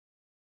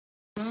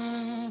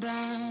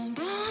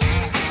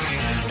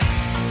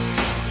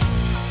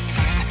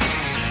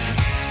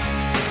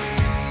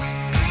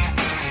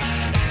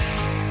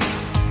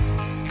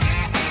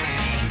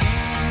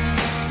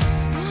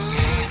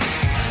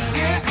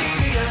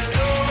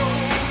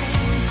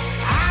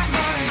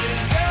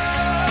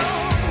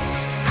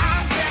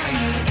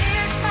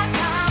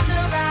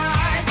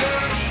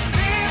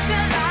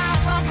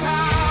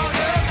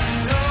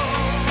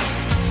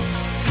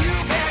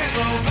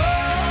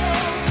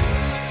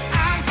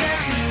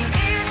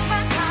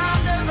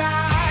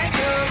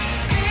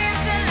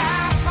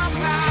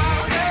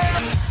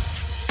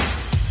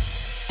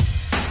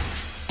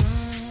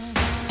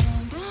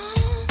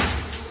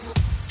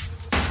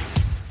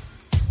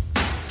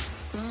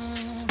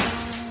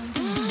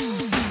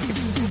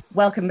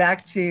Welcome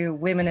back to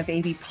Women of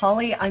AB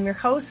Poly. I'm your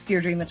host,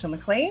 Deirdre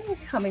Mitchell-McLean,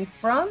 coming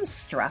from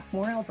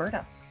Strathmore,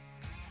 Alberta.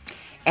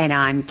 And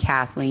I'm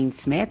Kathleen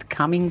Smith,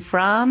 coming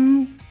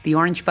from the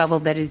orange bubble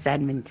that is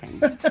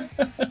Edmonton.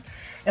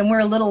 And we're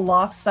a little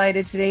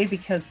lopsided today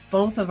because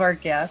both of our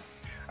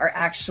guests are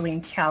actually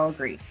in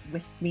Calgary.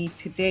 With me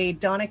today,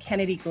 Donna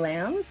Kennedy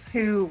Glans,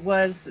 who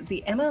was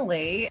the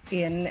MLA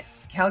in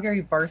Calgary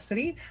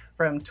Varsity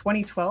from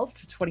 2012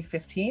 to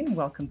 2015.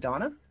 Welcome,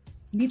 Donna.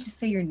 You need to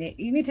say your name.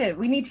 We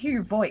need to hear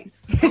your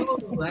voice.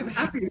 Oh, I'm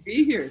happy to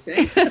be here.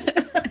 Thanks.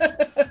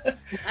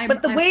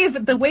 But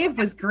the wave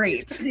was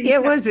great.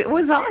 It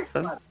was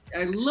awesome.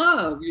 I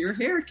love your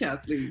hair,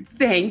 Kathleen.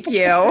 Thank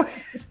you. I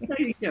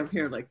need to have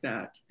hair like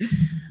that.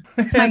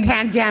 It's my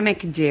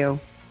pandemic due.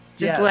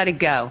 Just Yes. let it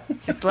go.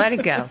 Just let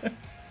it go.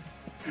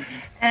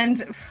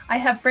 And I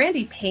have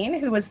Brandy Payne,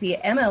 who was the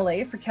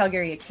MLA for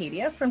Calgary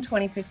Acadia from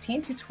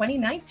 2015 to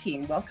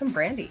 2019. Welcome,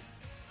 Brandy.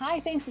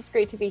 Hi, thanks. It's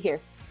great to be here.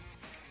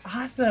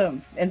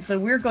 Awesome. And so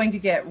we're going to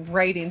get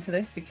right into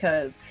this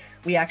because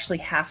we actually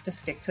have to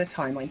stick to a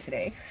timeline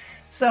today.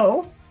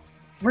 So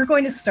we're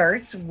going to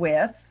start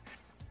with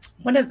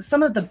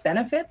some of the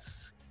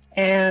benefits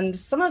and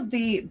some of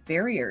the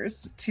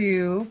barriers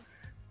to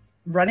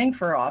running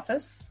for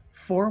office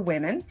for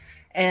women.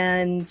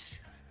 And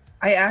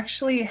I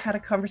actually had a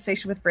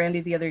conversation with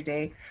Brandy the other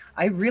day.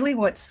 I really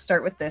want to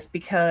start with this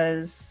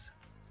because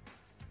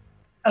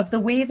of the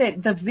way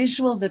that the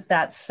visual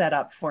that's set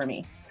up for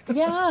me.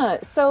 Yeah.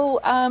 So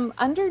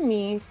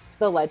underneath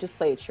the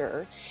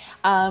legislature,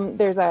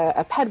 there's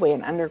a pedway,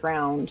 an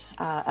underground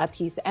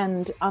piece.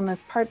 And on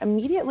this part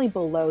immediately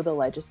below the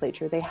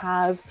legislature, they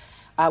have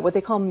what they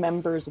call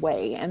Members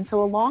Way. And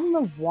so along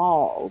the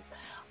walls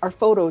are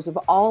photos of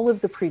all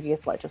of the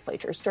previous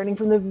legislatures, starting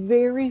from the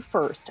very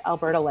first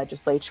Alberta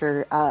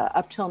legislature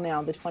up till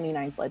now, the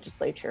 29th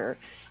legislature,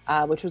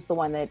 which was the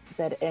one that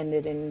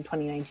ended in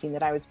 2019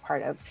 that I was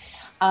part of.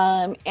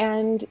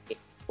 And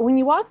when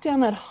you walk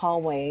down that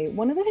hallway,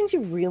 one of the things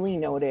you really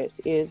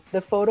notice is the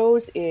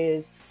photos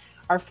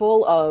are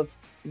full of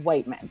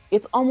white men.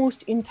 It's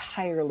almost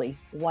entirely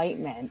white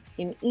men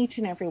in each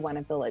and every one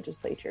of the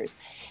legislatures.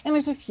 And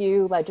there's a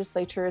few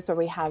legislatures where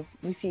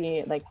we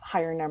see like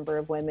higher number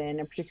of women,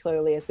 and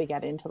particularly as we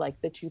get into like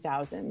the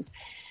 2000s.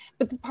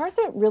 But the part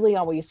that really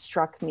always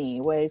struck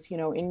me was,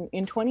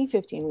 in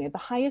 2015, we had the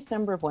highest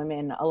number of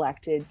women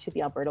elected to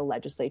the Alberta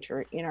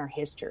legislature in our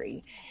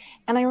history.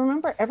 And I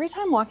remember every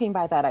time walking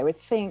by that, I would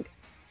think,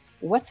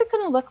 what's it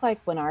going to look like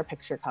when our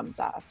picture comes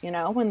up?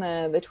 When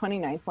the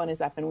 29th one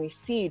is up and we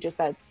see just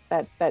that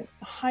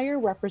higher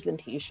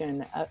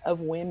representation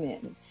of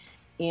women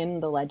in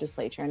the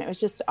legislature. And it was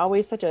just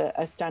always such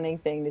a stunning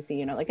thing to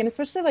see, and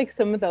especially like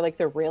some of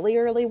the really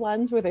early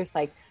ones where there's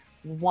like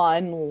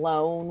one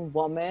lone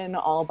woman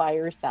all by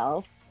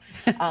herself.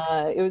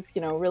 It was,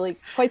 really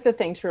quite the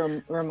thing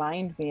to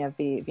remind me of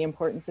the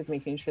importance of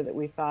making sure that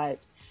we've got,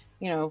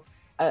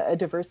 a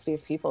diversity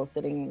of people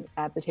sitting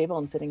at the table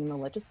and sitting in the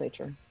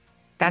legislature.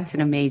 That's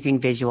an amazing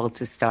visual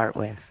to start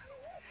with.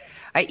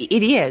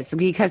 It is,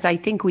 because I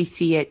think we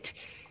see it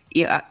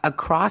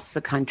across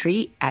the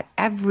country at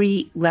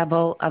every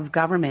level of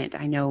government.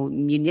 I know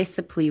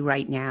municipally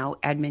right now,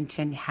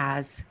 Edmonton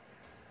has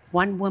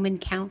one woman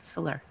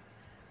councillor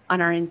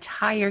on our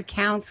entire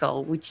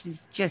council, which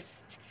is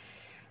just,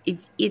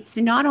 it's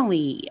not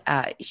only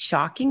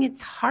shocking,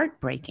 it's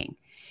heartbreaking,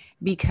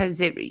 because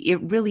it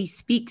really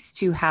speaks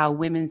to how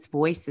women's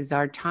voices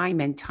are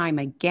time and time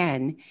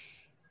again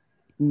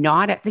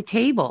not at the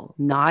table,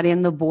 not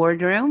in the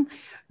boardroom,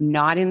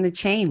 not in the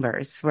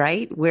chambers,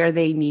 right? Where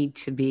they need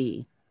to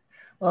be.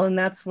 Well, and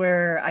that's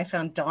where I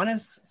found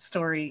Donna's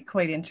story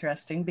quite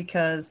interesting,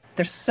 because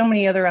there's so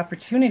many other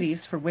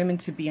opportunities for women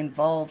to be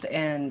involved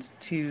and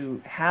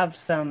to have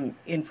some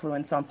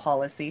influence on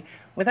policy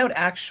without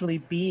actually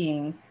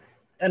being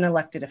an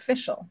elected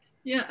official.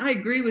 Yeah, I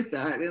agree with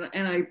that.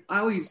 And I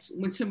always,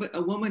 when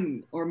a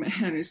woman or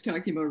man is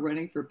talking about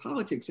running for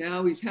politics, I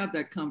always have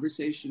that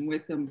conversation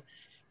with them.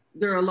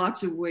 There are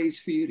lots of ways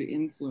for you to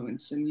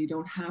influence, and you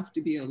don't have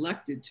to be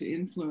elected to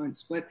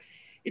influence. But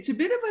it's a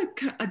bit of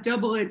a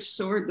double-edged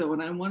sword, though.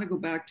 And I want to go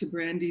back to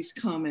Brandy's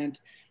comment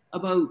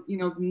about,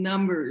 the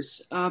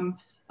numbers. I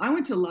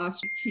went to law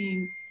school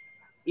in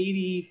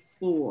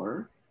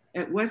 1984.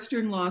 At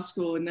Western Law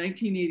School in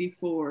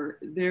 1984,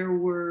 there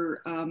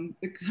were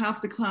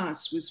half the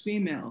class was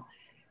female.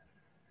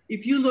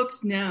 If you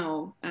looked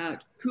now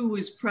at who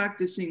was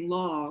practicing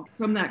law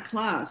from that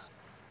class,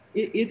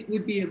 it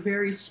would be a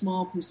very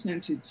small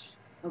percentage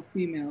of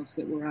females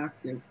that were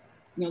active.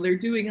 They're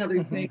doing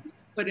other things,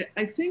 but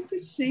I think the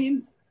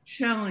same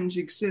challenge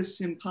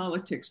exists in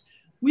politics.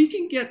 We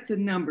can get the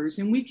numbers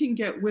and we can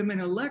get women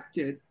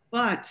elected,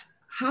 but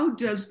how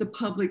does the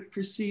public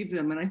perceive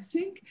them? And I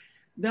think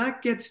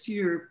that gets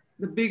to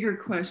the bigger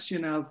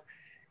question of,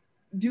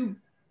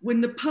 when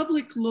the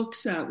public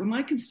looks at, when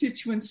my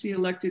constituency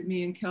elected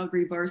me in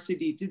Calgary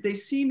Varsity, did they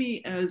see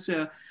me as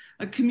a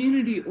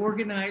community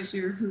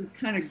organizer who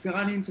kind of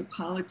got into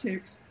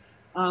politics?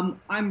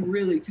 I'm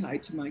really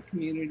tied to my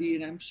community,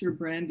 and I'm sure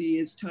Brandy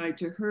is tied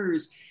to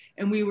hers.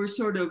 And we were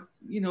sort of,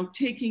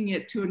 taking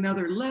it to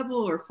another level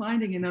or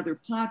finding another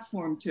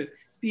platform to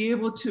be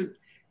able to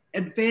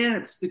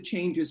advance the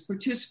changes,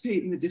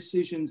 participate in the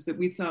decisions that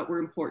we thought were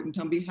important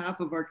on behalf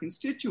of our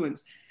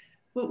constituents.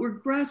 But we're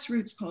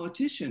grassroots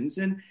politicians.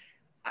 And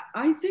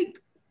I think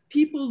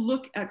people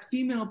look at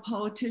female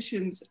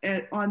politicians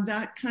on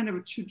that kind of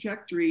a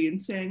trajectory and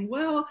saying,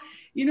 well,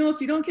 if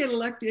you don't get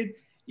elected,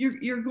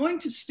 you're going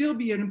to still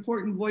be an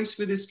important voice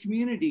for this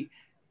community.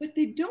 But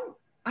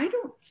I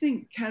don't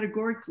think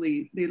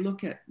categorically they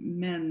look at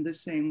men the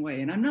same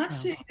way. And I'm not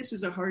saying this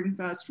is a hard and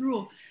fast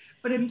rule,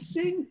 but I'm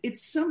saying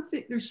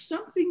there's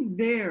something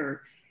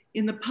there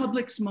in the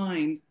public's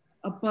mind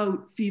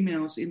about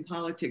females in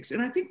politics.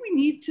 And I think we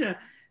need to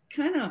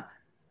kind of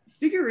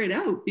figure it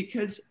out,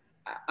 because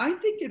I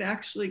think it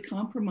actually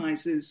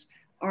compromises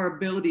our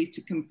ability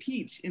to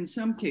compete in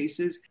some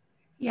cases.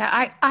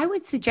 Yeah, I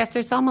would suggest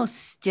there's almost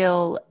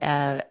still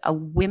a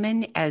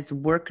women as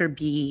worker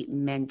bee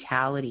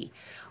mentality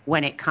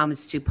when it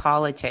comes to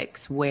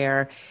politics,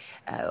 where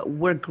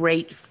we're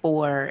great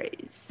for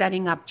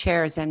setting up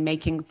chairs and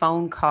making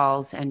phone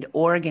calls and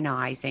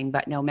organizing,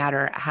 but no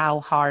matter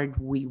how hard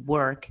we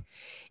work,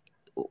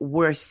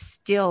 we're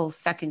still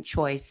second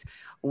choice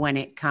when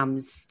it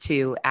comes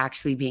to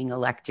actually being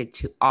elected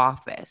to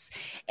office.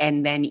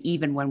 And then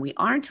even when we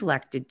aren't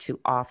elected to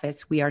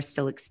office, we are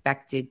still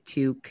expected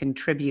to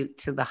contribute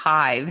to the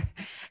hive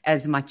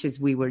as much as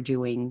we were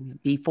doing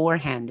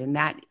beforehand. And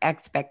that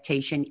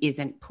expectation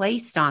isn't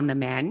placed on the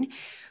men,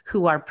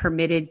 who are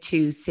permitted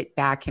to sit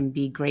back and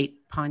be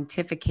great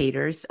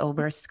pontificators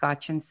over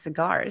scotch and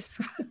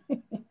cigars.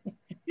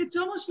 It's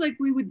almost like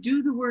we would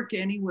do the work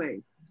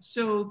anyway.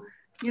 So,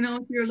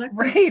 if you're elected,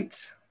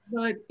 right.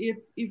 But if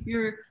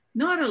you're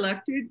not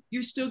elected,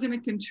 you're still going to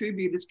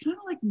contribute. It's kind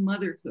of like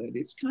motherhood.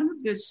 It's kind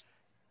of this,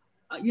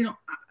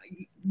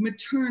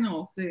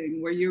 maternal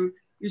thing where you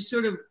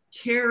sort of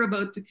care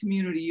about the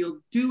community. You'll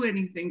do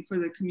anything for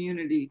the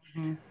community.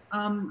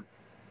 Mm-hmm.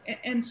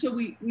 And so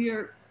we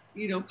are,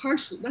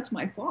 partially, that's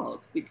my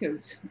fault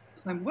because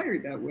I'm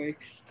wired that way.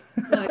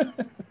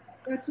 But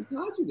that's a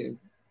positive.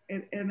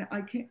 And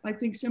I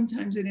think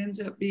sometimes it ends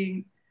up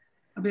being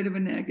a bit of a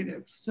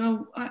negative.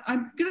 So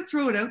I'm going to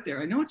throw it out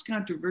there. I know it's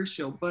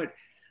controversial, but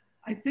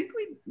I think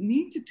we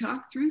need to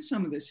talk through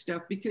some of this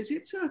stuff, because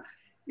it's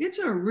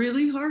a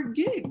really hard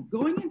gig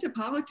going into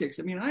politics.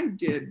 I mean, I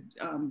did,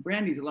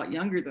 Brandy's a lot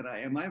younger than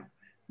I am. I have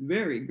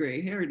very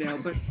gray hair now,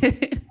 but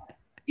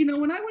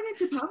when I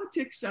went into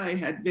politics, I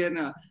had been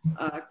a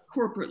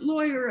corporate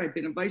lawyer. I'd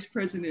been a vice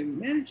president in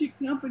a managing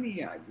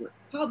company. I've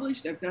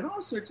published, I've done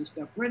all sorts of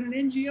stuff, run an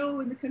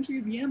NGO in the country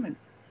of Yemen.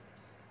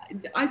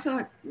 I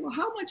thought, well,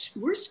 how much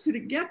worse could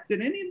it get than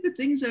any of the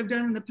things I've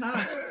done in the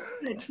past?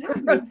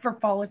 Run for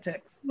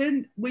politics.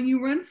 When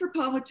you run for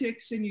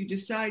politics and you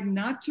decide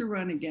not to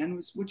run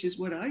again, which is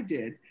what I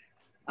did,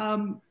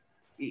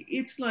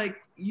 it's like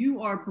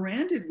you are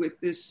branded with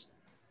this,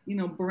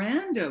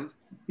 brand of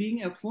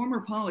being a former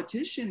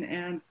politician,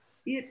 and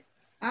it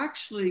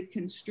actually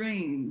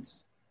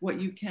constrains what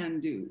you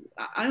can do.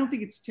 I don't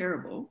think it's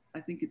terrible.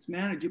 I think it's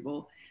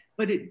manageable,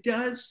 but it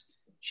does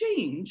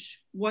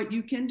change what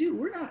you can do.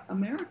 We're not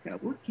America,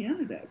 we're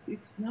Canada.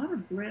 It's not a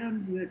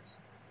brand that's,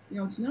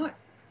 it's not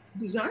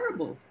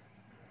desirable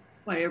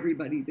by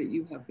everybody that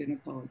you have been a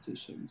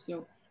politician.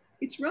 So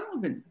it's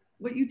relevant.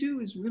 What you do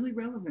is really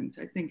relevant,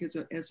 I think,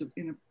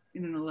 in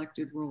an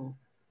elected role.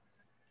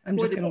 I'm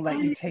just going to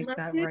let you take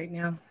that right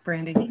now,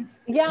 Brandy.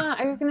 Yeah,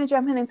 I was going to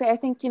jump in and say, I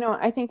think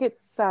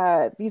it's,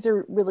 these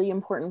are really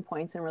important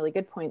points and really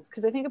good points,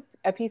 because I think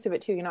a piece of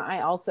it too, I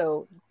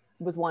also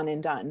was one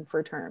and done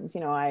for terms.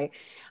 I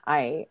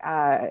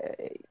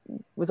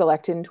was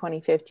elected in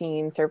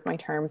 2015, served my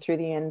term through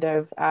the end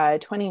of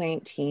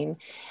 2019.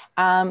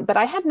 But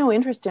I had no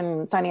interest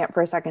in signing up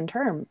for a second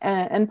term.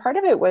 And part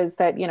of it was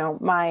that,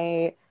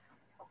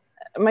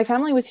 my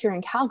family was here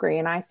in Calgary,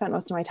 and I spent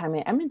most of my time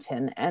in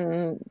Edmonton,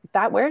 and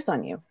that wears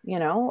on you,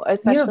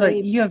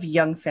 especially you have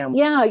young family.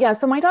 Yeah.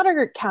 So my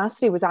daughter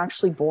Cassidy was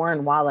actually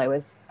born while I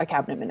was a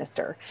cabinet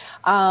minister,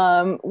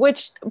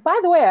 which, by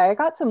the way, I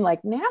got some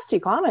nasty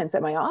comments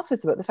at my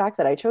office about the fact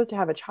that I chose to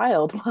have a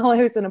child while I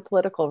was in a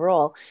political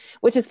role,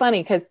 which is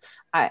funny because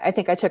I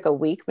think I took a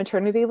week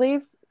maternity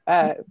leave.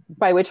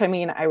 By which I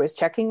mean I was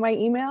checking my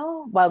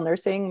email while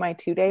nursing my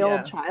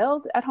 2-day-old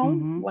child at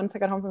home once I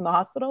got home from the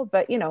hospital.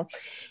 But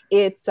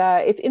it's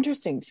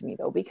interesting to me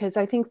though, because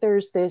I think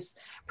there's this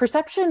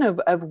perception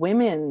of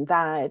women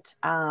that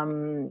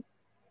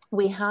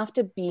we have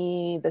to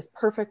be this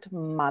perfect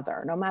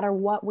mother no matter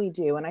what we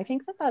do, and I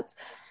think that that's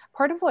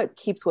part of what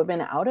keeps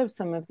women out of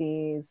some of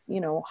these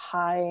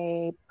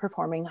high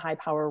performing, high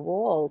power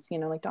roles.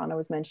 Like Donna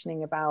was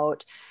mentioning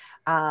about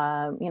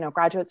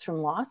graduates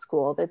from law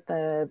school, that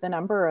the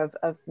number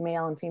of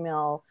male and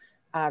female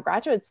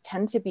graduates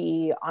tend to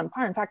be on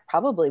par. In fact,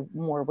 probably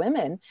more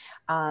women,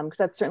 because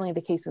that's certainly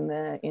the case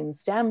in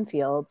STEM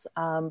fields.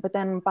 But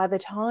then by the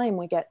time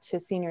we get to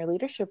senior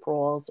leadership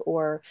roles,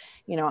 or,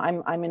 you know,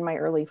 I'm in my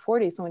early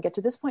 40s. When we get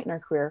to this point in our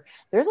career,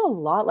 there's a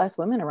lot less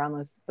women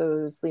around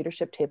those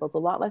leadership tables, a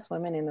lot less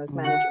women in those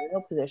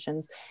managerial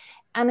positions.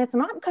 And it's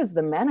not because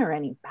the men are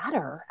any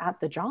better at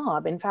the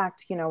job. In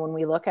fact, you know, when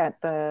we look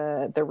at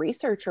the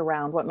research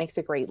around what makes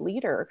a great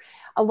leader,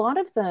 a lot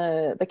of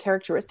the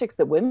characteristics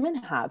that women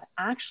have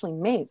actually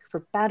make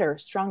for better,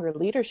 stronger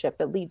leadership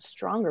that leads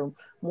stronger,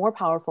 more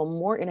powerful,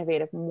 more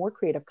innovative, more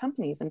creative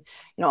companies. And,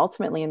 you know,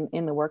 ultimately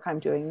in the work I'm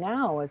doing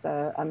now as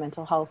a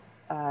mental health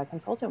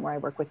consultant, where I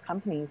work with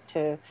companies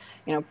to,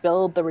 you know,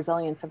 build the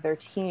resilience of their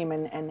team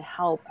and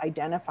help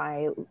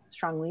identify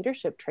strong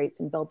leadership traits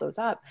and build those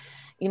up.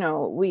 You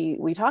know,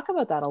 we talk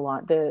about that a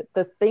lot.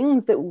 The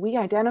things that we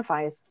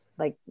identify as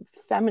like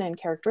feminine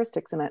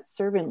characteristics and that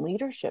servant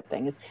leadership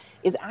thing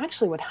is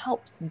actually what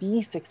helps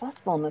be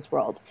successful in this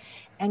world.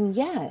 And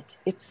yet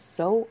it's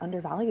so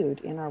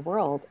undervalued in our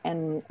world.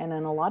 And in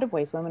a lot of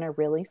ways, women are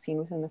really seen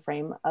within the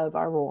frame of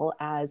our role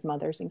as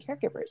mothers and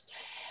caregivers.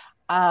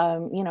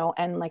 You know,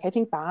 and like, I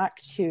think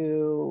back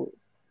to,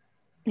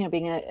 you know,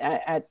 being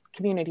at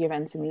community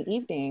events in the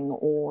evening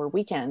or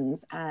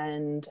weekends,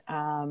 and,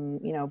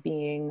 you know,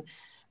 being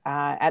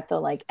at the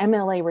like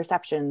MLA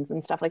receptions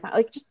and stuff like that,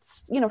 like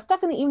just, you know,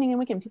 stuff in the evening and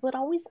weekend. People would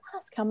always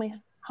ask how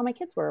my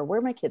kids were,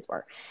 where my kids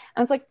were.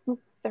 And it's like, well,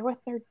 they're with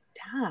their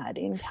dad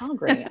in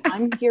Calgary.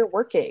 I'm here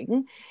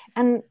working.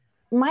 And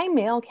my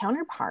male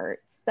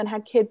counterparts that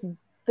had kids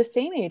the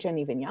same age and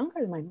even younger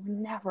than mine were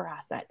never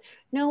asked that.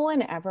 No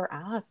one ever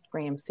asked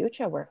Graham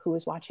Sucha who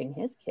was watching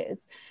his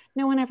kids.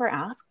 No one ever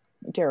asked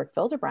Derek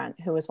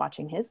Fildebrandt who was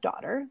watching his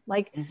daughter.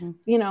 Like,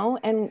 you know,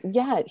 and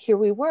yet here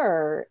we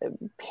were,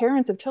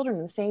 parents of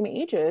children the same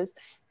ages,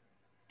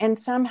 and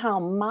somehow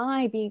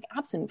my being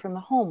absent from the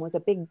home was a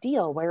big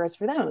deal. Whereas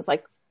for them, it was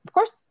like, of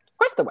course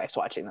the wife's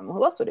watching them.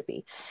 Who else would it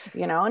be?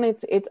 You know, and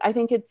I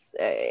think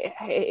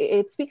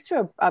it speaks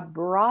to a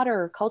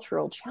broader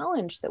cultural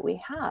challenge that we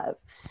have,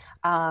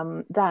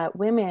 that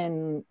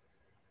women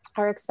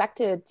are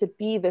expected to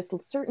be this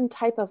certain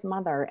type of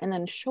mother and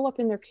then show up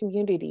in their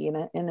community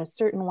in a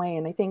certain way.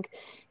 And I think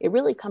it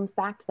really comes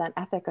back to that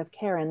ethic of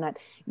care and that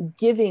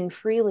giving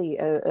freely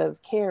of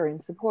care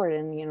and support.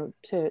 And, you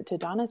know, to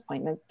Donna's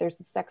point, that there's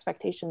this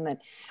expectation that,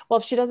 well,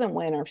 if she doesn't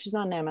win, or if she's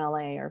not an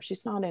MLA, or if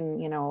she's not in,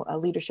 you know, a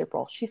leadership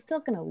role, she's still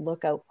going to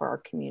look out for our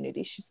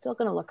community. She's still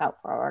going to look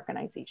out for our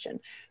organization.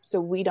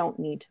 So we don't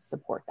need to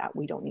support that.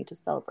 We don't need to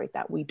celebrate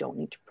that. We don't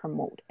need to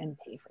promote and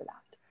pay for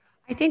that.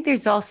 I think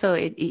there's also,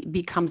 it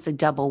becomes a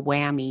double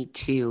whammy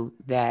too,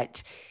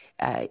 that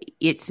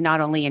it's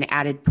not only an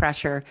added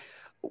pressure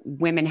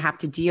women have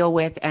to deal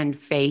with and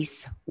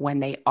face when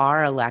they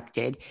are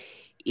elected,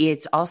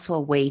 it's also a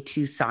way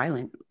to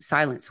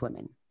silence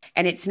women.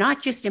 And it's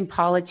not just in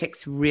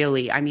politics,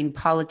 really. I mean,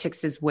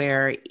 politics is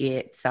where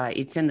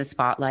it's in the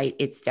spotlight.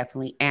 It's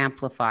definitely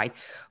amplified,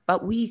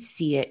 but we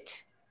see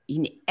it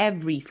in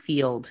every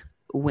field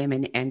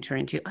women enter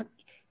into.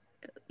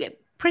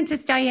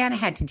 Princess Diana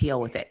had to deal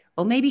with it.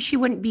 Well, maybe she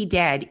wouldn't be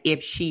dead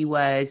if she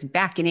was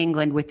back in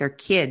England with her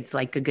kids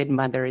like a good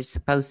mother is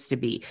supposed to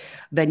be.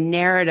 The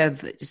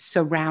narrative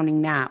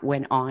surrounding that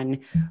went on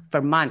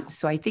for months.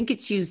 So I think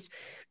it's used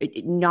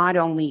not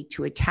only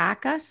to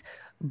attack us,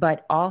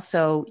 but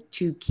also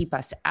to keep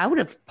us out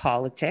of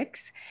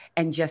politics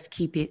and just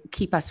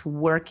keep us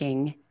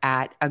working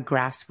at a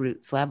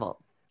grassroots level.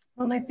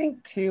 Well, and I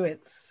think too,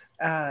 it's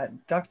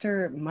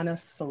Dr. Mana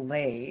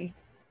Soleil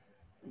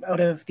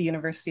out of the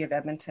University of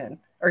Edmonton,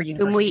 or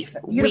University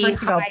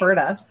of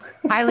Alberta.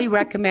 Highly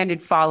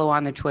recommended follow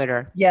on the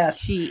Twitter. Yes.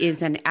 She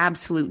is an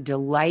absolute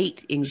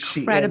delight,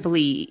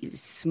 incredibly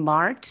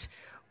smart,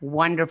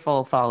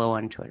 wonderful follow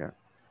on Twitter.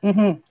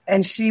 Mm-hmm.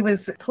 And she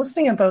was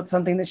posting about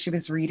something that she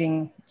was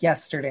reading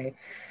yesterday.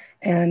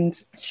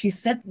 And she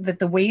said that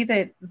the way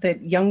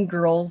that young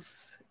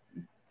girls,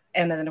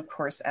 and then of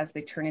course, as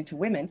they turn into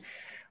women,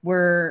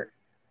 were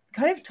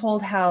kind of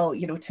told how,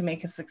 you know, to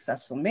make a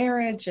successful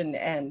marriage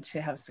and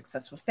to have a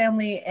successful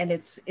family. And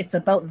it's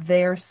about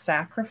their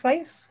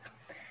sacrifice.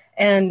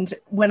 And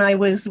when I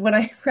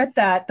read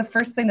that, the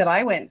first thing that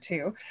I went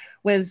to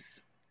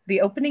was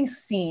the opening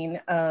scene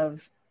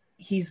of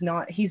He's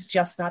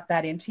Just Not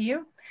That Into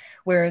You,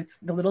 where it's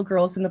the little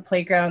girl's in the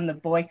playground, the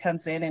boy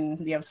comes in and,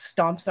 you know,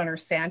 stomps on her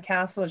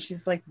sandcastle. And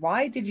she's like,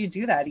 why did you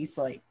do that? He's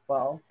like,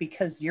 well,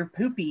 because you're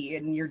poopy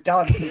and your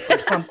dog poop or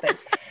something.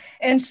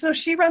 And so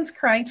she runs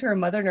crying to her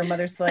mother, and her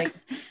mother's like,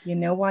 you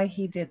know why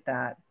he did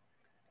that?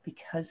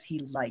 Because he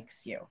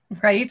likes you,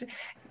 right?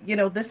 You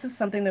know, this is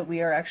something that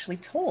we are actually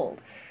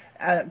told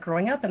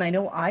growing up. And I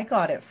know I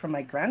got it from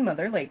my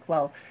grandmother, like,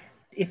 well,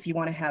 if you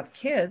want to have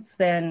kids,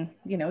 then,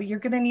 you know, you're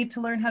going to need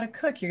to learn how to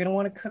cook. You're going to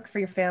want to cook for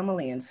your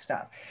family and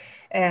stuff.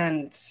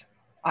 And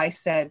I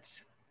said,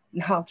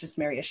 no, I'll just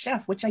marry a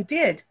chef, which I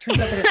did. Turns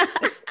out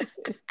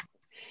that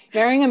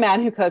marrying a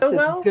man who cooks is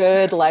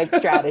good life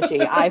strategy.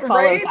 I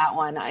followed that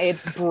one.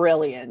 It's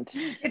brilliant.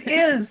 It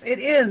is.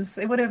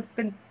 It would have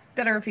been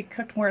better if he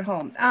cooked more at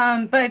home.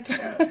 But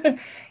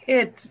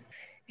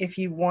if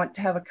you want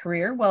to have a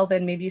career, well,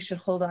 then maybe you should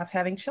hold off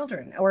having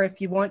children. Or if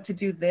you want to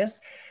do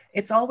this,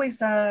 it's always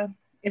kind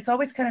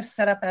of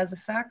set up as a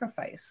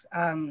sacrifice.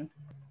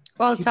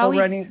 Well, it's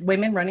always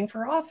women running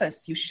for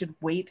office. You should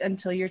wait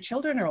until your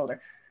children are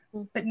older,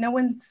 but no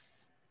one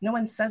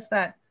says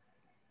that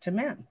to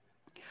men.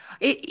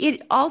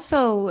 It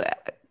also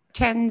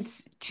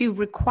tends to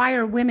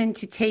require women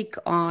to take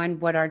on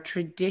what are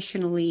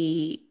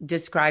traditionally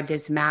described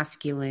as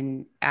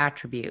masculine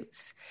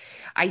attributes.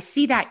 I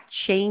see that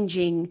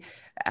changing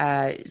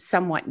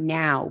somewhat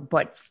now,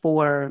 but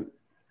for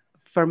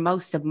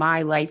most of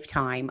my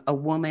lifetime, a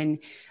woman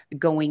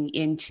going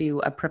into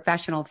a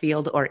professional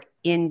field or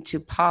into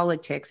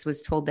politics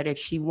was told that if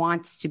she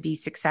wants to be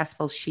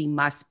successful, she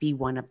must be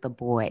one of the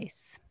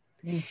boys.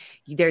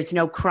 There's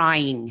no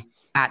crying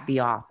at the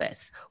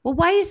office. Well,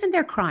 why isn't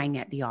there crying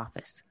at the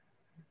office?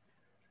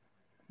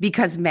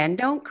 Because men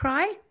don't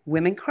cry,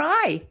 women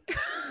cry.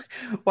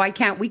 Why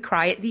can't we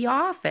cry at the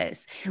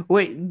office?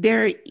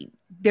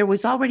 There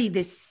was already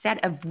this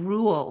set of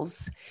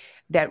rules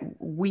that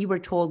we were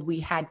told we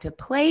had to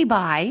play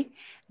by,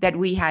 that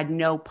we had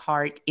no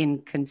part in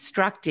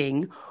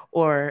constructing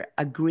or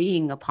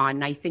agreeing upon.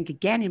 And I think,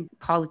 again, in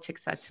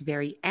politics, that's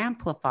very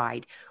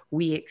amplified.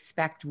 We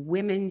expect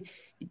women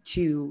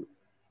to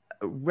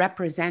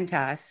represent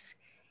us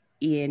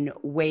in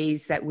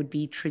ways that would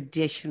be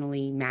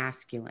traditionally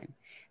masculine.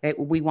 That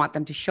we want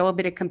them to show a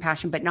bit of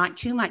compassion, but not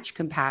too much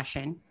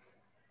compassion.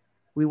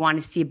 We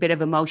want to see a bit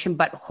of emotion,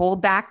 but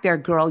hold back there,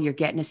 girl. You're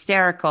getting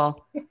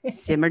hysterical.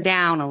 Simmer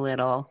down a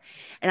little.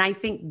 And I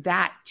think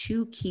that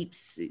too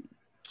keeps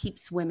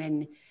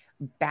women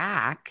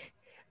back,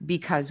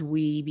 because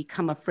we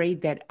become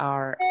afraid that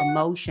our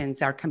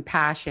emotions, our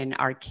compassion,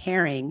 our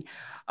caring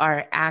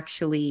are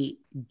actually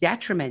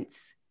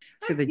detriments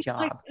to the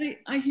job.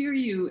 I hear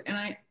you.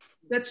 And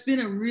that's been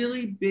a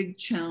really big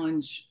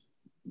challenge,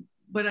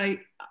 but I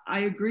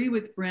agree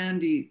with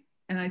Brandy.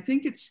 And I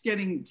think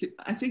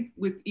I think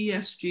with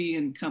ESG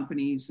and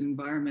companies,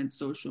 environment,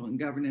 social, and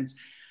governance,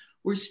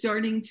 we're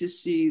starting to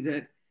see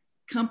that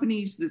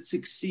companies that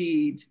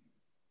succeed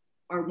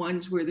are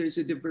ones where there's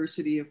a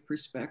diversity of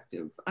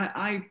perspective.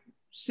 I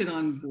sit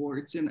on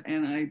boards and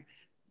I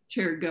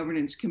chair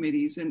governance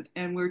committees,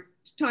 and we're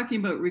talking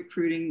about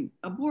recruiting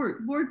a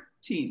board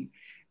team.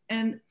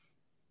 And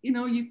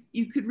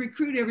you could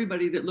recruit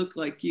everybody that looked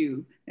like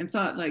you and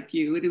thought like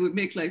you, and it would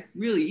make life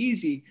really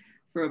easy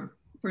for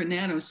a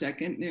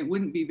nanosecond, and it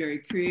wouldn't be very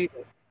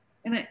creative.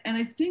 And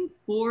I think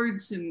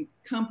boards and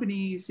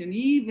companies and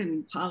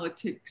even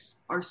politics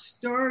are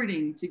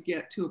starting to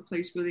get to a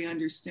place where they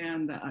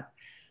understand that.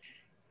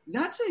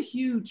 That's a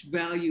huge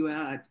value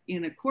add.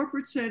 In a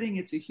corporate setting,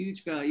 it's a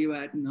huge value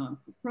add in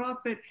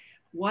non-for-profit.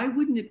 Why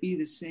wouldn't it be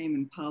the same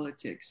in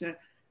politics?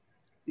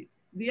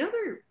 The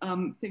other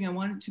thing I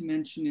wanted to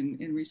mention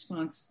in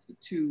response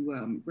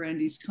to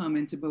Brandy's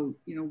comment about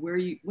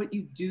what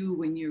you do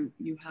when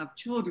you have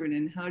children,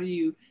 and how do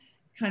you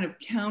kind of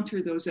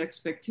counter those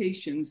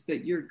expectations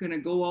that you're going to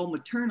go all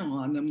maternal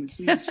on them as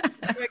soon as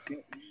you're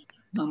pregnant.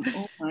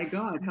 Oh my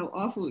God, how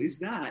awful is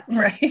that?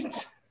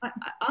 Right.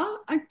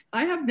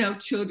 I have now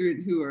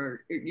children who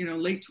are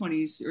late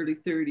 20s, early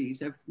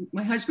 30s.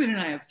 My husband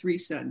and I have 3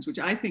 sons, which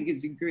I think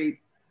is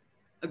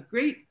a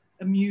great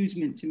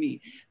amusement to me.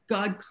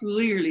 God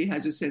clearly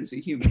has a sense of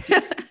humor.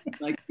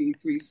 Like the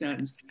 3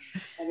 sons.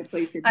 And a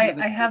place in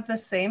I have the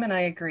same, and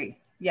I agree.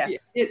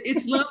 Yes.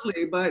 It's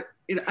lovely, but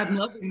I'm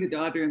loving the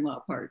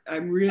daughter-in-law part.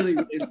 I'm really,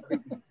 really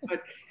loving it.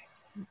 But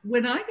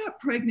when I got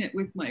pregnant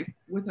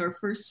with our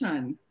first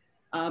son,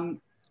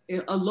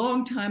 a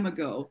long time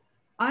ago,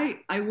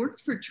 I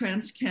worked for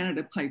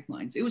TransCanada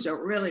Pipelines. It was a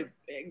really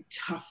big,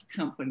 tough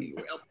company,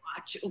 real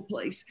macho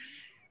place.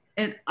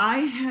 And I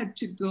had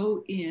to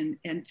go in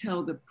and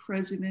tell the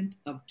president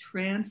of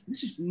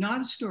this is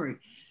not a story,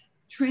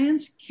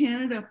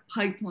 TransCanada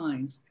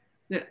Pipelines,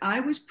 that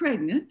I was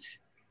pregnant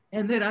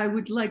and that I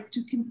would like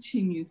to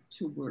continue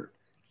to work.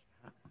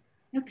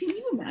 Now, can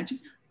you imagine?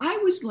 I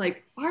was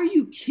like, are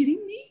you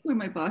kidding me? When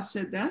my boss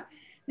said that.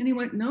 And he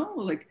went, no,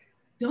 like,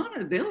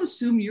 Donna, they'll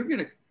assume you're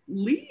going to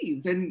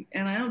leave. And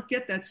I don't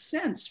get that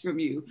sense from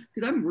you,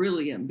 because I'm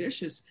really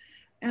ambitious.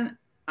 And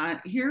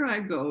here I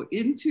go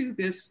into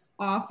this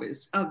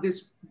office of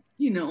this,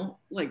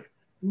 like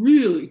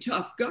really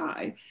tough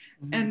guy,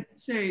 and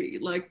say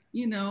like,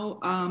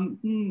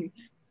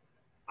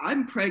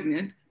 I'm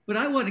pregnant, but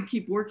I want to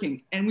keep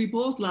working. And we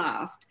both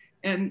laughed,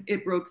 and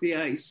it broke the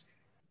ice.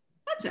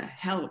 That's a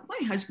hell.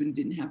 My husband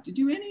didn't have to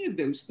do any of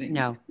those things.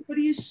 No. But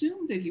he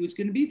assumed that he was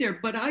going to be there.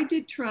 But I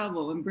did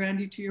travel. And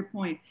Brandy, to your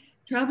point,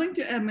 traveling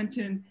to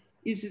Edmonton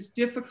is as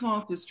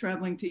difficult as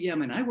traveling to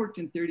Yemen. I worked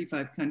in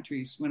 35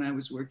 countries when I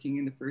was working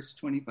in the first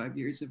 25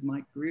 years of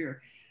my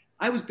career.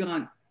 I was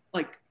gone,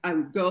 like I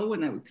would go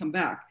and I would come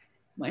back.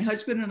 My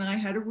husband and I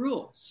had a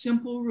rule,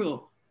 simple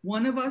rule.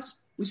 One of us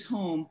was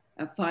home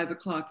at 5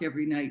 o'clock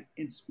every night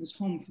and was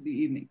home for the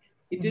evening.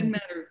 It didn't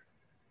matter.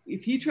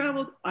 If he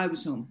traveled, I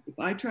was home. If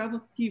I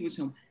traveled, he was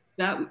home.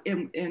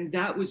 and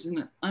that was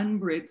an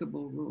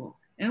unbreakable rule,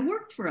 and it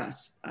worked for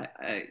us.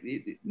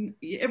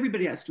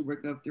 Everybody has to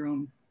work out their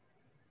own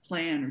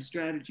plan or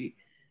strategy,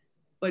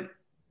 but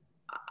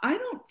I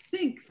don't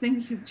think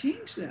things have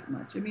changed that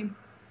much. I mean,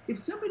 if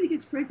somebody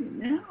gets pregnant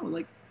now,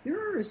 like, there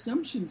are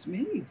assumptions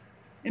made,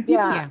 and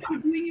people are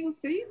doing you a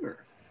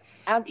favor.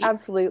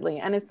 Absolutely.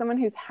 And as someone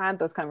who's had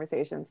those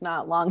conversations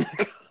not long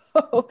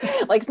ago,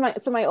 like,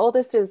 so my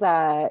oldest is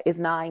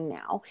 9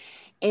 now,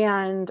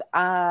 and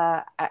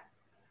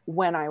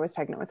when I was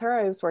pregnant with her,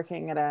 I was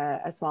working at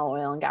a small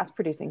oil and gas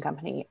producing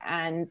company,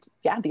 and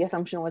the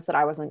assumption was that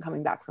I wasn't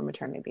coming back from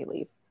maternity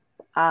leave,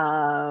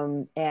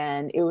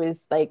 and it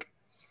was like,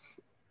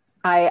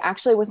 I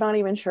actually was not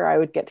even sure I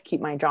would get to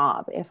keep my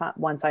job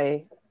once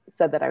I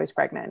said that I was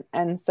pregnant.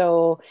 And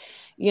so,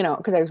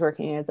 because I was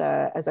working as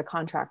a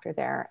contractor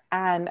there,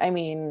 and I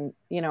mean,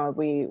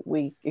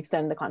 we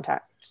extended the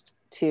contract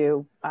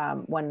to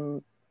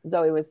when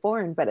Zoe was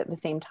born, but at the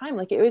same time,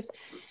 like, it was,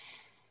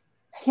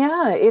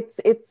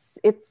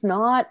 it's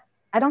not,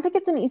 I don't think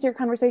it's an easier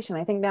conversation.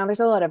 I think now there's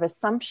a lot of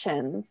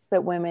assumptions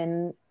that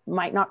women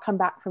might not come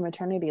back from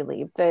maternity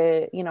leave,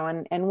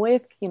 and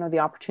with, the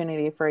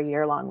opportunity for a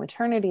year-long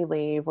maternity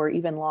leave, or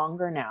even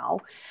longer now,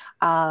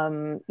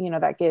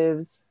 that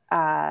gives,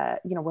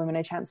 women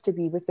a chance to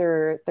be with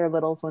their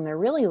littles when they're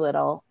really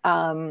little.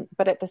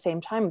 But at the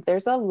same time,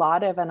 there's a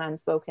lot of an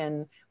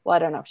unspoken, well, I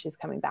don't know if she's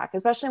coming back,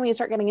 especially when you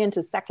start getting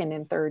into second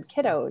and third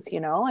kiddos,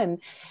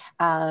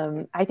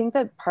 and I think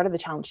that part of the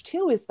challenge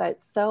too is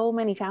that so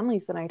many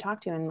families that I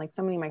talk to, and like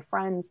so many of my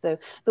friends, the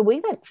way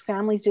that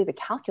families do the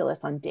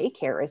calculus on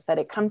daycare is that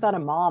it comes out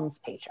of mom's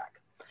paycheck.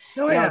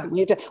 Oh, yeah.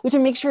 We have to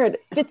make sure it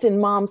fits in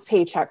mom's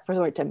paycheck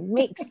for it to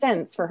make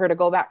sense for her to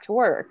go back to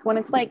work, when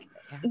it's like,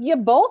 you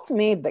both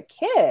made the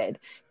kid.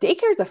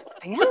 Daycare's a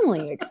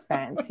family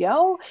expense,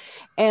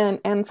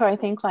 and so I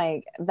think,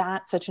 like,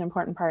 that's such an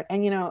important part.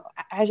 And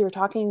as you were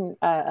talking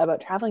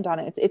about traveling,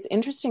 Donna, it's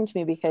interesting to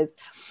me because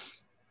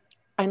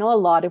I know a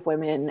lot of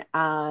women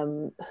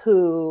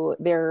who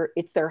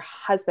it's their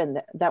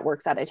husband that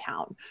works out of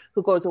town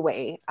who goes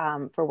away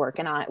for work.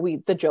 And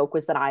the joke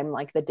was that I'm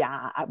like the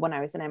dad. When I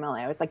was in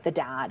MLA, I was like the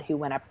dad who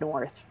went up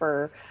north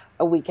for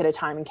a week at a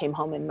time and came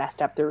home and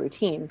messed up the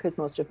routine, because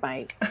most of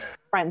my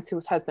friends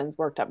whose husbands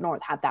worked up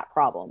north had that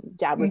problem.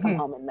 Dad would come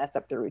home and mess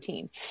up the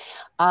routine.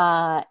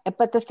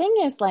 But the thing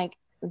is, like,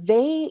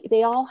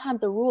 they all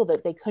had the rule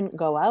that they couldn't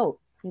go out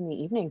in the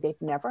evening.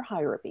 They'd never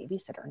hire a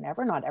babysitter,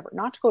 not ever,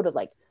 not to go to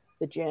like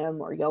the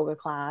gym or yoga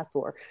class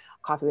or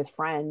coffee with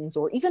friends,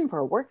 or even for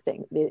a work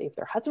thing. If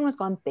their husband was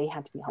gone, they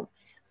had to be home.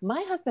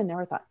 My husband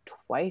never thought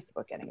twice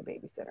about getting a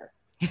babysitter.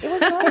 It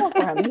was normal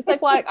for him. He's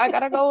like, well, I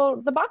gotta go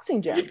to the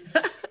boxing gym.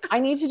 I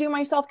need to do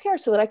my self-care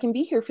so that I can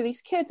be here for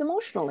these kids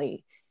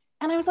emotionally.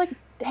 And I was like,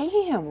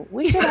 damn,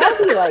 we should all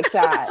be like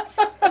that.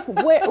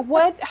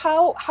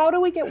 How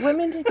do we get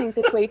women to think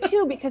this way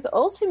too? Because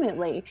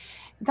ultimately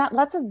that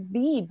lets us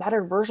be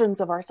better versions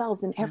of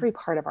ourselves in every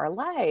part of our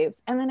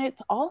lives. And then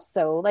it's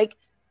also like,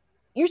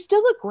 you're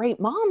still a great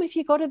mom if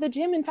you go to the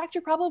gym. In fact,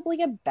 you're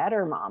probably a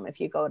better mom if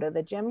you go to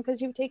the gym,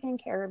 because you've taken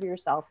care of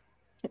yourself.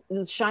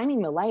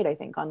 Shining the light, I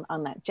think,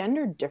 on that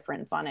gender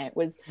difference on it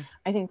was,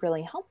 I think,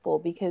 really helpful,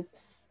 because,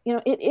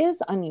 it is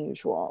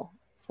unusual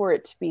for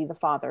it to be the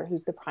father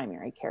who's the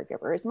primary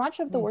caregiver. As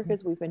much of the work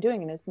as we've been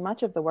doing, and as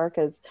much of the work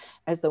as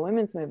the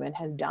women's movement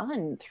has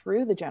done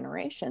through the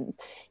generations,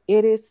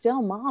 it is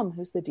still mom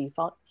who's the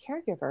default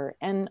caregiver.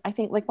 And I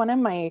think, like, one of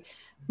my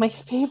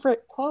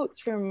favorite quotes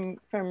from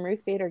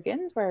Ruth Bader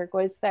Ginsburg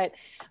was that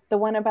the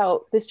one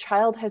about this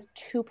child has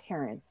two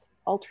parents,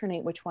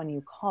 alternate which one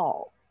you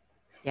call.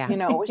 Yeah. It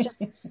was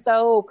just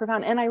so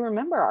profound. And I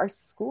remember our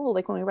school,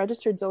 like when we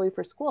registered Zoe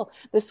for school,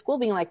 the school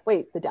being like,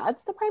 wait, the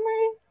dad's the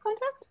primary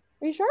contact?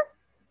 Are you sure?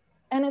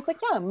 And it's like,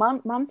 yeah,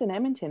 mom's in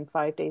Edmonton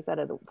 4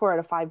 out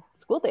of 5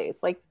 school days.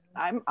 Like,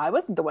 I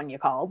wasn't the one you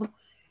called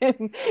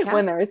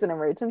when there was an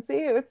emergency.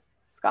 It was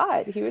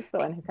Scott. He was the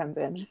one who comes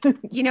in.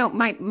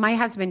 My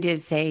husband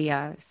is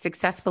a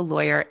successful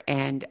lawyer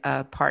and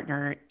a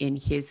partner in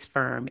his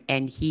firm,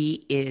 and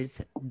he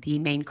is the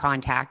main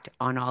contact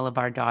on all of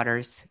our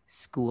daughter's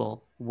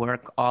school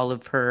work, all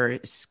of her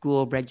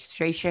school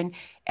registration,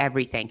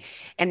 everything.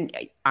 And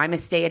I'm a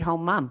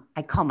stay-at-home mom.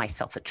 I call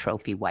myself a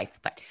trophy wife,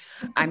 but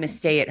I'm a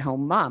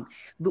stay-at-home mom.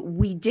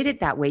 We did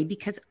it that way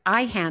because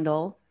I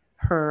handle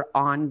her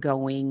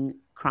ongoing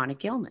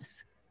chronic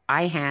illness.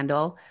 I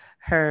handle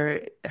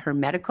her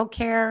medical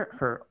care,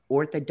 her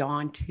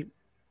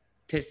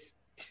orthodontist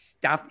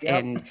stuff,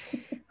 and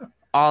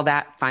all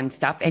that fun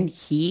stuff. And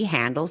he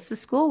handles the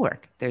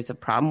schoolwork. There's a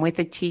problem with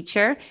a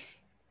teacher,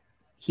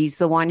 he's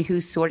the one who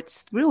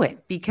sorts through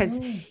it, because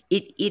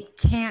it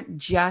can't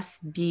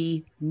just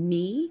be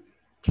me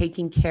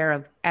taking care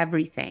of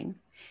everything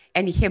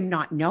and him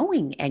not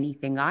knowing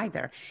anything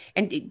either.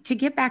 And to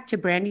get back to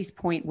Brandy's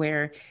point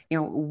where,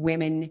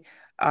 women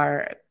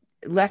are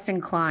less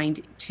inclined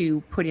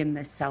to put in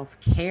the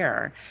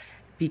self-care,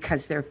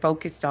 because they're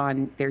focused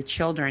on their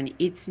children.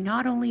 It's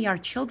not only our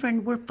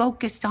children, we're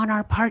focused on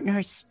our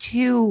partners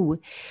too.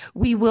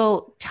 We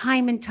will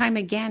time and time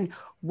again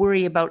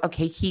worry about,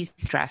 okay, he's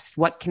stressed.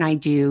 What can I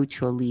do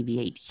to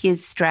alleviate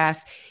his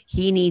stress?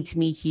 He needs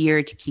me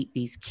here to keep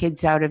these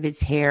kids out of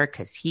his hair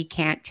because he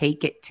can't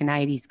take it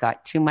tonight. He's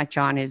got too much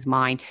on his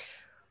mind.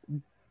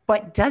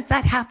 But does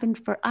that happen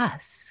for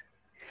us?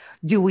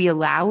 Do we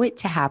allow it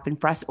to happen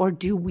for us, or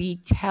do we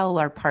tell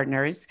our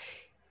partners,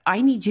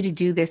 I need you to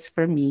do this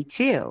for me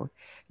too?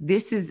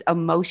 This is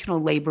emotional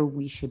labor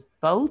we should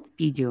both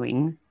be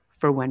doing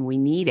for when we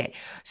need it.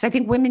 So I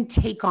think women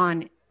take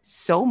on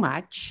so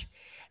much,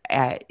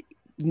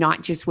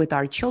 not just with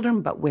our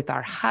children, but with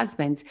our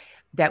husbands,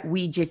 that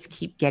we just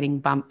keep getting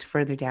bumped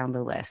further down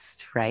the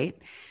list, right?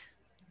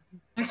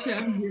 Actually,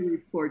 I'm really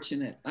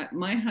fortunate.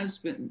 My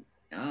husband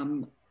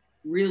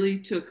really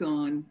took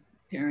on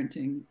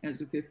parenting as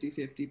a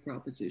 50-50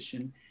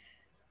 proposition.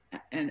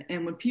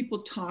 And when people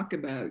talk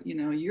about,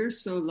 you're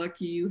so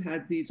lucky you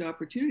had these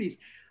opportunities,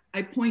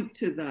 I point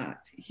to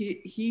that.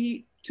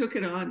 He took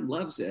it on,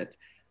 loves it.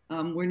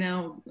 We're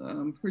now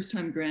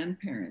first-time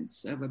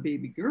grandparents of a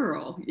baby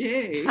girl.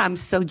 Yay. I'm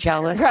so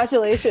jealous.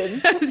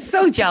 Congratulations. I'm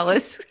so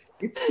jealous.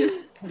 It's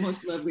just the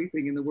most lovely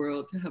thing in the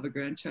world to have a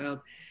grandchild.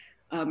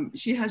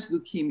 She has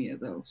leukemia,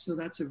 though, so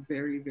that's a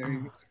very, very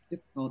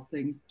difficult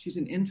thing. She's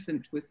an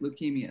infant with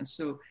leukemia,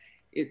 so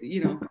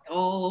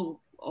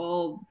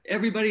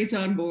everybody's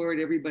on board,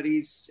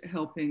 everybody's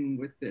helping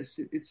with this.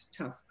 It's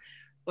tough,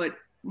 but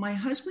my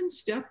husband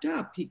stepped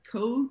up. He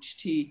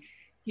coached. He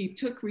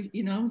took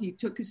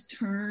his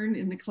turn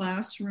in the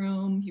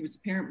classroom. He was a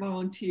parent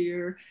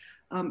volunteer.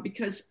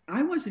 Because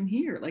I wasn't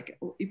here. Like,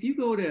 if you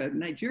go to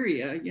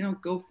Nigeria, you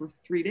don't go for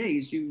 3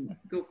 days, you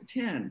go for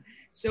 10.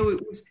 So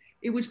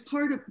it was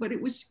part of, but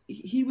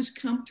he was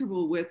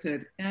comfortable with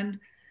it. And,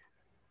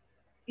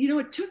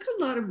 it took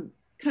a lot of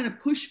kind of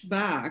push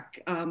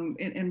back.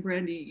 And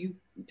Brandy, you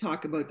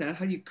talk about that,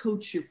 how you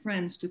coach your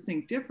friends to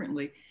think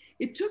differently.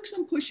 It took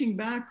some pushing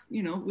back,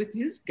 with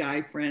his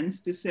guy friends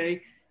to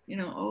say,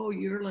 oh,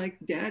 you're like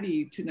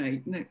daddy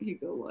tonight. And he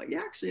go, well, yeah,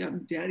 actually I'm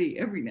daddy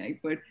every night,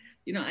 but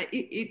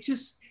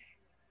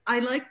I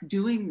like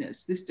doing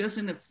this. This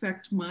doesn't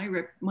affect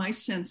my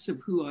sense of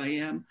who I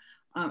am.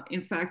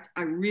 In fact,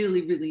 I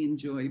really, really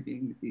enjoy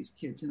being with these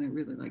kids, and I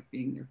really like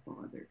being their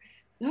father.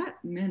 That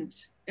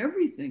meant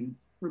everything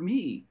for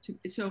me.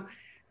 So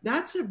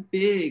that's a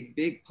big,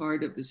 big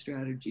part of the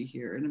strategy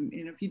here. And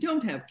if you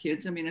don't have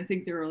kids, I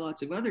think there are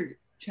lots of other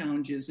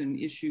challenges and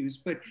issues,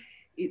 but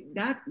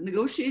that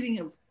negotiating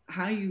of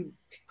how you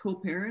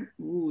co-parent,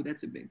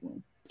 that's a big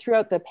one.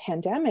 Throughout the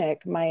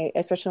pandemic,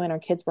 especially when our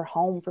kids were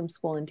home from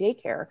school and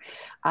daycare,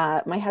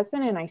 my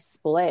husband and I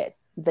split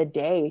the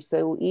day.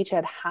 So we each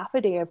had half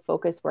a day of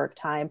focus work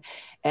time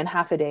and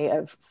half a day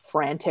of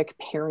frantic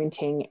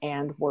parenting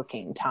and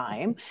working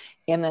time.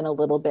 And then a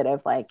little bit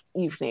of like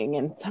evening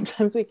and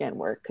sometimes weekend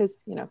work,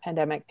 because,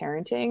 pandemic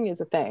parenting is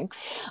a thing.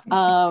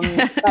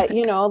 But,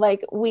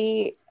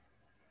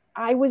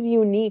 I was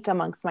unique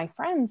amongst my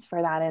friends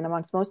for that and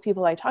amongst most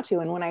people I talked to.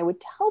 And when I would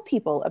tell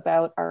people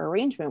about our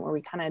arrangement where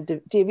we kind of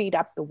divvied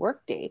up the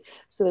work day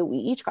so that we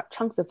each got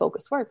chunks of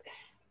focus work,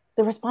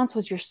 the response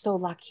was, you're so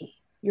lucky.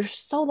 You're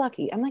so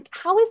lucky. I'm like,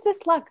 how is this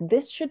luck?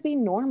 This should be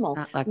normal.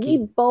 Not lucky.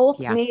 We both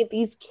made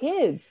these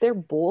kids. They're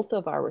both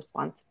of our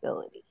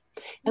responsibility.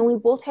 And we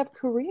both have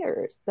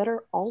careers that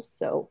are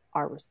also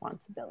our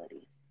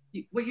responsibilities.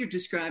 What you're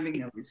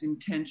describing, though, is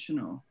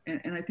intentional.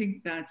 And I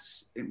think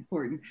that's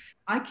important.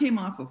 I came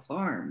off a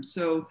farm.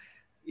 So,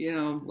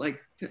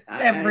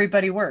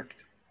 everybody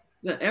worked.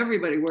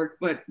 Everybody worked,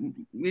 but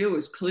it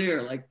was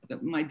clear, like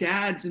my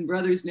dad's and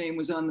brother's name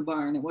was on the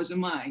barn. It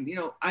wasn't mine.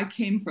 I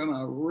came from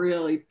a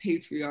really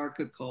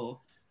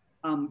patriarchal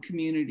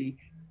community.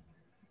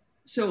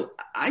 So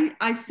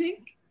I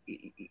think,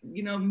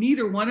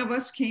 neither one of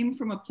us came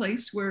from a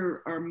place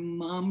where our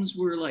moms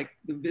were like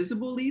the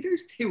visible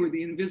leaders. They were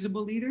the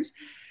invisible leaders.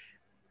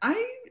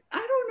 I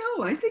don't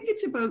know. I think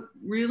it's about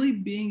really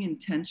being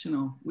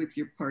intentional with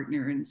your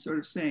partner and sort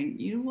of saying,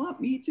 you want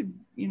me to,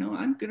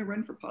 I'm going to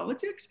run for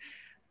politics.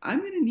 I'm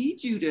going to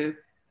need you to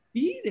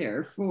be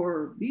there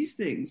for these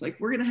things. Like,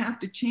 we're going to have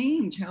to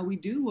change how we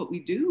do what we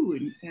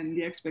do and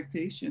the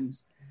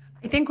expectations.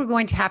 I think we're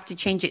going to have to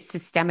change it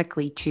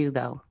systemically too,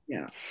 though.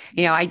 Yeah.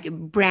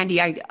 Brandy,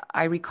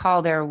 I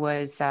recall there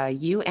was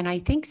you, and I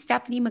think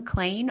Stephanie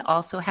McLean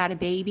also had a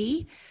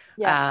baby.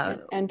 Yeah,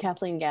 and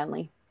Kathleen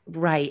Ganley.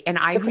 Right. And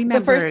I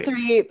remember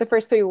the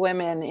first three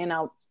women in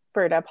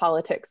Alberta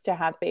politics to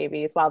have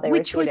babies while they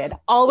were seated,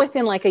 all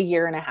within like a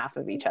year and a half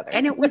of each other.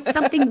 And it was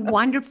something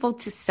wonderful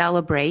to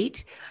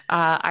celebrate.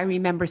 I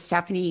remember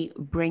Stephanie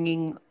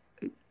bringing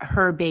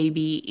her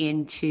baby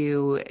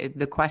into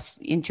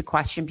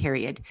question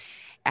period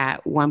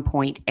at one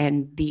point,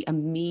 and the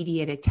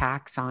immediate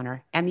attacks on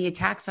her and the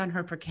attacks on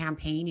her for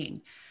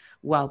campaigning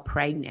while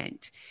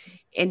pregnant.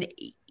 And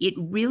it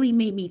really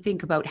made me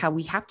think about how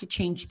we have to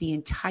change the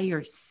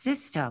entire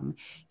system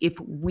if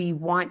we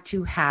want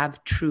to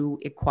have true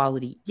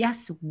equality.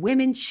 Yes,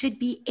 women should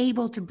be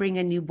able to bring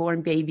a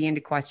newborn baby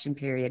into question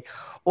period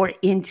or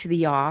into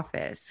the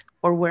office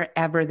or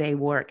wherever they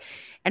work.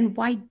 And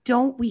why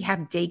don't we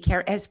have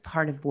daycare as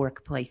part of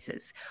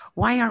workplaces?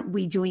 Why aren't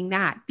we doing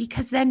that?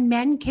 Because then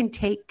men can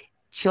take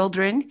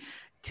children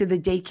to the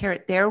daycare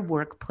at their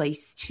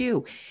workplace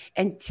too,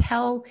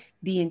 until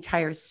the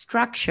entire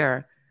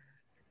structure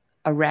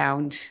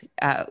around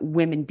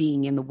women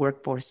being in the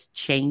workforce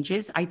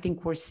changes. I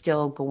think we're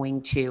still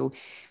going to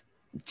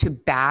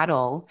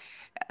battle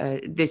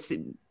this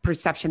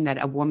perception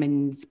that a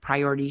woman's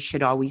priority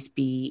should always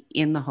be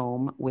in the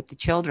home with the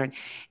children.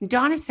 And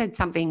Donna said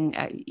something,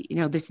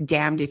 this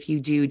damned if you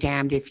do,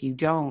 damned if you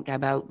don't,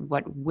 about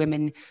what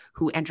women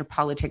who enter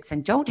politics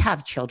and don't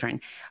have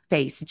children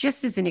face.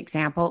 Just as an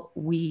example,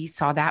 we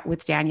saw that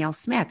with Danielle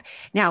Smith.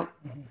 Now,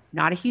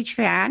 not a huge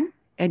fan,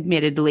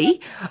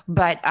 admittedly,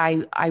 but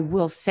I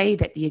will say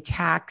that the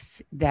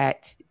attacks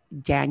that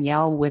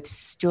Danielle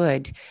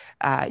withstood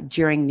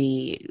during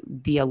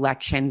the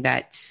election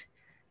that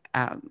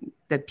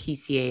the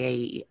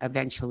PCAA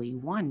eventually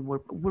won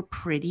were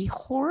pretty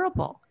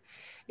horrible.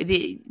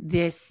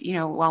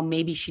 Well,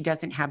 maybe she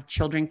doesn't have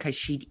children because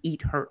she'd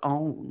eat her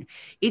own.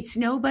 It's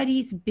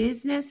nobody's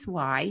business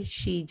why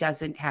she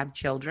doesn't have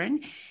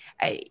children.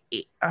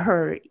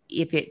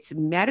 If it's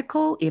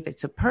medical, if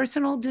it's a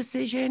personal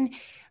decision,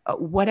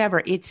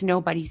 whatever, it's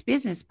nobody's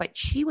business. But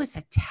she was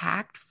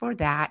attacked for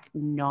that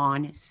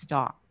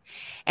nonstop.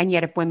 And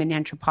yet if women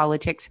enter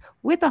politics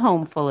with a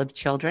home full of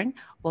children,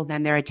 well,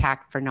 then they're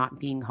attacked for not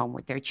being home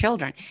with their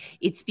children.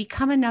 It's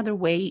become another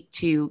way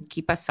to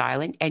keep us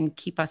silent and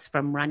keep us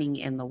from running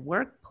in the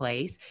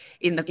workplace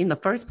in the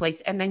first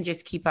place, and then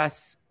just keep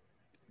us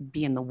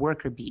being the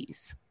worker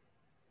bees.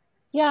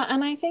 Yeah.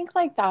 And I think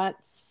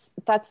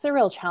that's the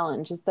real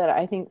challenge, is that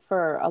I think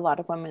for a lot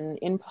of women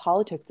in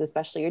politics,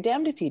 especially, you're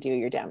damned if you do,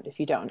 you're damned if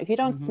you don't. If you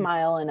don't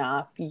smile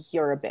enough,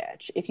 you're a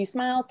bitch. If you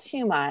smile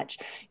too much,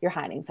 you're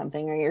hiding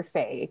something, or you're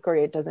fake, or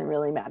it doesn't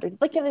really matter.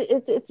 Like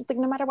it's like,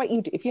 no matter what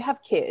you do, if you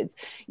have kids,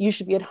 you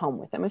should be at home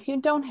with them. If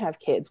you don't have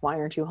kids, why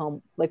aren't you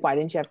home? Like, why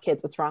didn't you have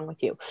kids? What's wrong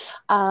with you?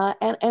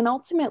 And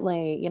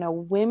ultimately,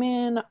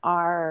 women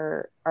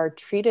are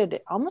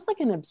treated almost like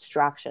an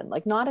abstraction,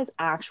 like not as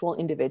actual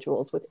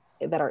individuals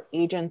that are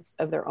agents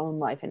of their own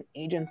life and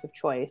agents of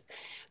choice,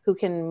 who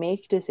can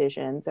make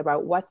decisions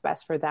about what's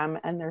best for them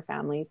and their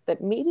families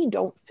that maybe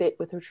don't fit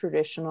with a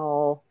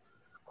traditional,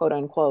 quote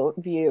unquote,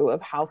 view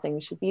of how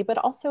things should be, but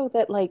also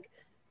that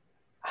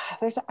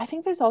I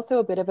think there's also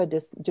a bit of a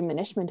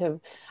diminishment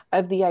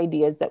of the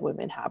ideas that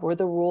women have, or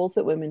the roles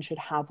that women should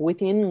have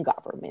within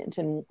government.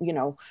 And,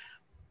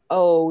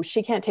 oh,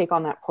 she can't take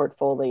on that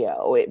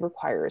portfolio, it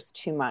requires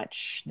too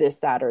much this,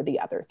 that, or the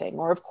other thing.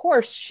 Or of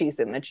course she's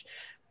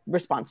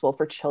responsible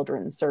for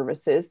children's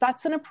services.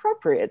 That's an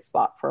appropriate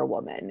spot for a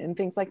woman, and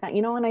things like that,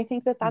 and I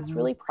think that that's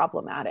really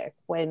problematic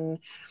when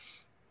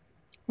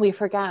we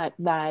forget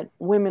that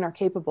women are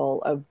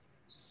capable of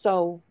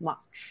so much,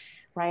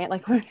 right?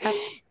 Like,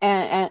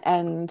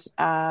 and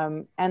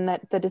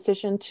that the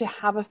decision to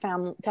have a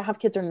family, to have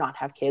kids or not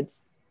have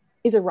kids,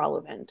 is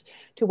irrelevant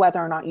to whether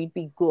or not you'd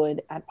be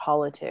good at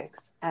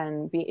politics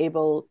and be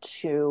able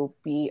to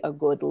be a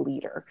good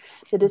leader.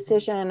 The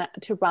decision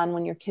to run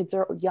when your kids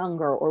are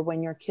younger or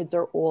when your kids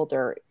are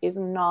older is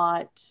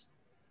not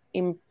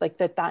like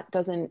that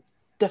doesn't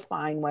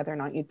define whether or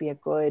not you'd be a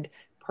good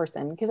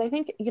person. Because I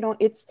think,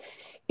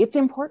 it's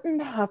important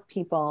to have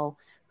people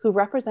who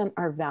represent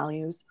our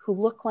values, who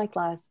look like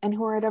us, and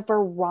who are at a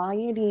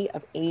variety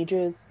of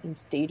ages and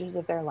stages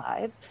of their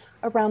lives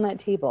around that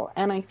table.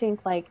 And I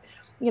think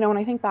when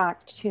I think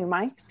back to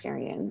my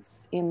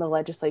experience in the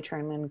legislature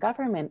and in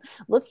government,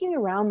 looking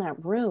around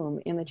that room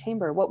in the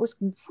chamber, what was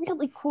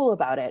really cool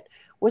about it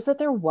was that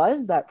there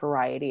was that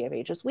variety of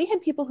ages. We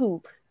had people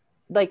who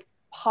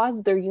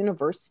paused their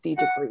university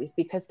degrees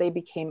because they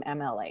became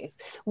MLAs.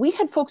 We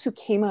had folks who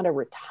came out of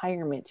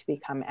retirement to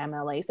become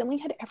MLAs, and we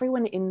had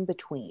everyone in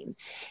between.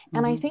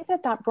 And I think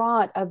that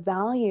brought a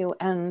value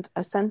and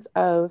a sense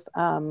of,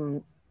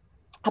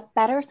 a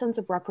better sense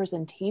of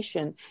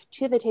representation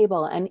to the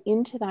table and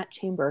into that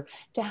chamber,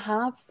 to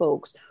have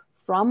folks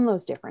from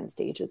those different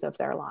stages of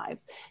their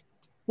lives.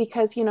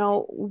 Because,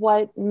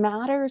 what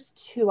matters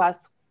to us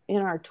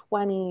in our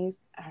 20s,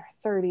 our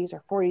 30s,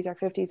 our 40s, our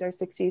 50s, our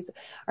 60s,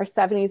 our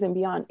 70s and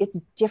beyond, it's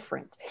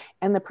different.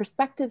 And the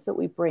perspectives that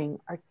we bring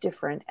are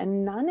different,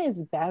 and none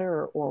is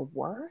better or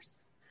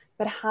worse.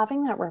 But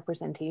having that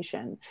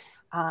representation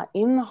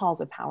in the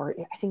halls of power,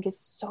 I think, is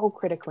so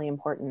critically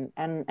important.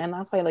 And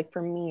that's why,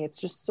 for me, it's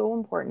just so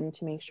important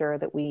to make sure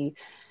that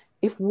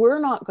if we're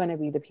not going to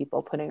be the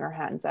people putting our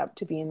hands up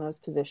to be in those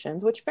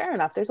positions, which, fair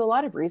enough, there's a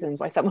lot of reasons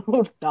why someone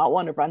would not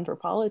want to run for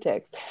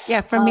politics.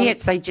 Yeah, for me,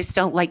 it's I just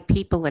don't like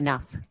people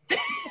enough.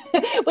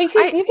 Well,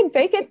 you can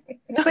fake it.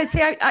 But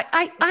see,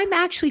 I'm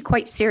actually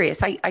quite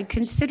serious. I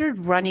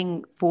considered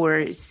running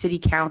for city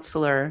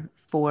councillor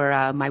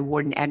for my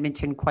ward in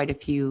Edmonton quite a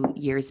few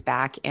years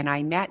back, and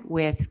I met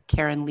with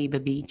Karen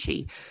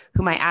Leibovich,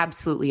 whom I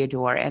absolutely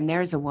adore. And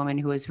there's a woman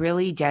who has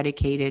really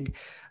dedicated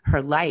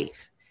her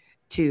life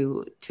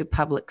to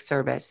public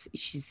service.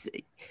 She's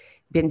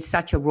been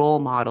such a role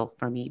model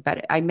for me.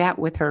 But I met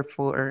with her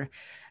for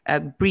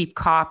a brief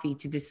coffee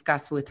to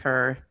discuss with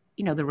her,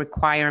 the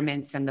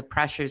requirements and the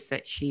pressures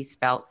that she's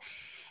felt.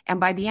 And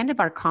by the end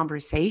of our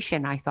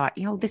conversation, I thought,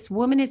 this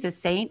woman is a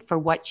saint for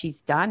what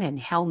she's done, and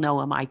hell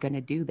no, am I going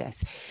to do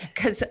this?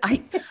 Because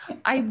I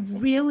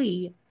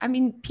really,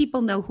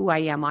 people know who I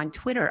am on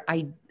Twitter.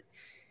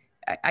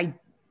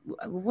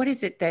 What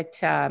is it that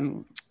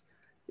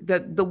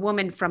the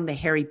woman from the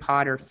Harry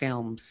Potter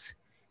films,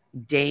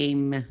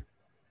 Dame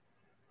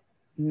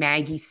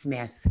Maggie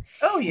Smith.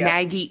 Oh,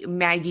 yes.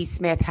 Maggie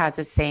Smith has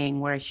a saying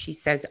where she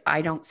says,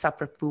 I don't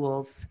suffer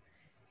fools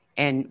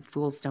and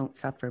fools don't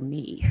suffer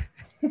me.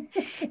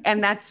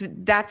 And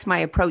that's my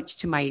approach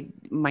to my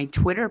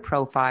Twitter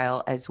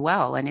profile as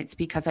well. And it's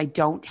because I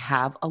don't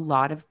have a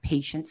lot of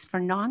patience for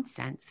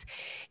nonsense.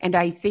 And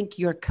I think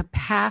your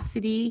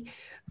capacity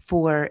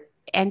for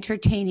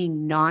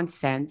entertaining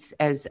nonsense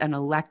as an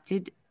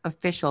elected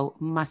official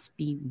must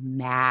be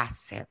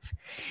massive,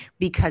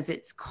 because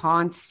it's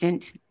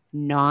constant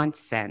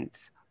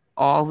nonsense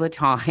all the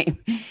time.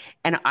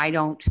 And I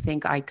don't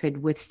think I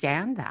could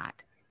withstand that.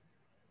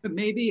 But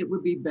maybe it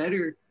would be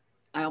better.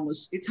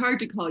 It's hard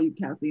to call you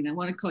Kathleen. I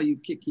want to call you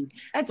Kiki.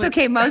 That's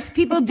okay. Most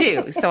people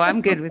do. So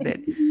I'm good with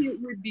it. Maybe it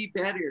would be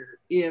better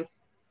if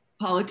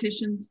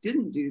politicians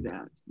didn't do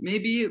that.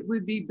 Maybe it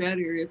would be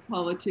better if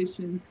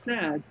politicians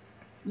said,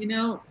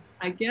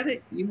 I get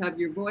it. You have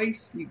your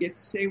voice. You get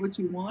to say what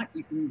you want.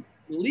 You can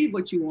believe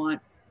what you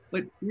want.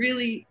 But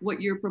really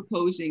what you're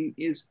proposing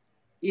is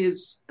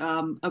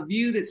a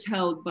view that's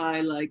held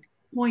by like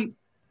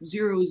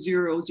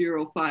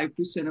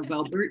 0.0005% of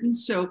Albertans.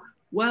 So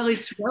while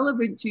it's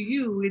relevant to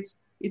you, it's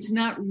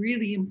not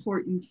really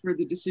important for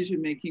the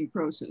decision-making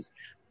process.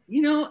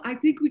 I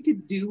think we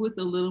could do with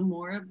a little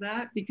more of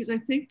that, because I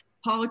think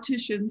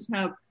politicians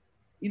have,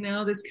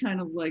 this kind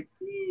of like,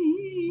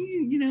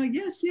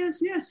 yes.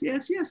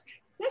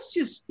 That's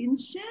just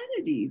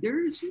insanity.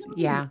 There is no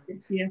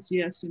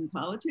yes in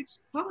politics.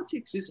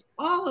 Politics is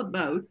all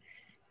about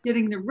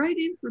getting the right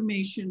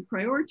information,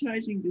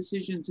 prioritizing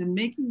decisions, and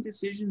making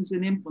decisions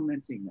and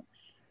implementing them.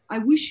 I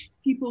wish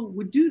people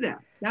would do that.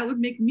 That would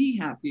make me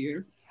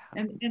happier.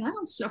 And I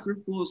don't suffer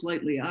fools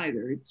lightly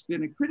either. It's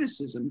been a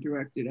criticism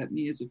directed at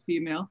me as a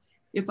female.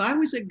 If I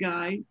was a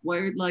guy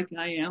wired like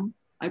I am,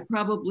 I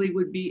probably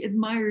would be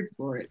admired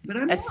for it. But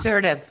I'm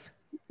assertive.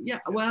 Yeah,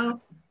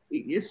 well,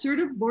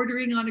 assertive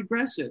bordering on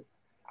aggressive.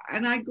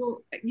 And I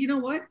go, you know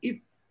what? If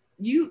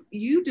you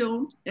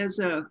don't, I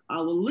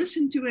will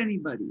listen to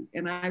anybody,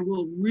 and I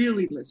will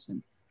really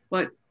listen.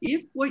 But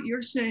if what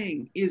you're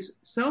saying is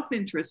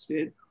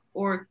self-interested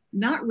or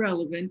not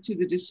relevant to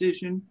the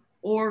decision,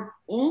 or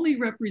only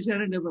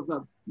representative of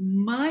a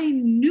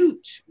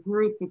minute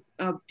group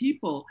of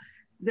people,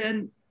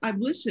 then I've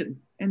listened,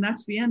 and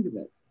that's the end of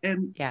it.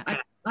 And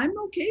I'm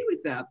okay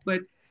with that.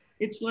 But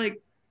it's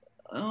like,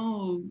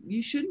 oh,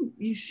 you shouldn't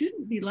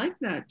be like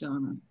that,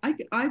 Donna.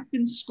 I've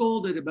been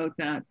scolded about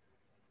that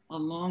a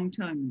long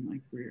time in my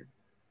career.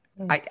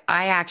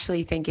 I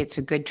actually think it's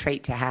a good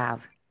trait to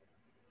have,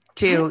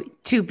 to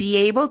be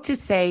able to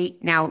say,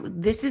 now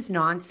this is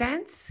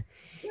nonsense.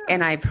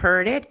 And I've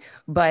heard it,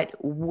 but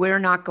we're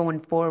not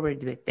going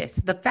forward with this.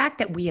 The fact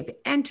that we have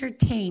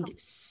entertained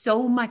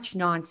so much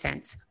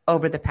nonsense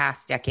over the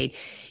past decade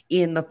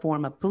in the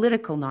form of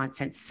political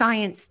nonsense,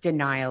 science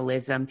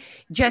denialism,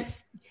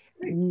 just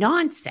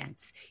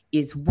nonsense,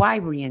 is why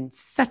we're in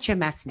such a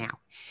mess now.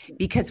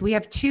 Because we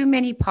have too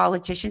many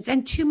politicians,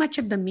 and too much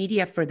of the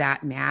media for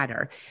that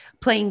matter,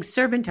 playing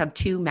servant of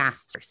two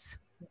masters.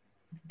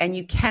 And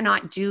you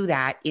cannot do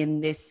that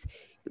in this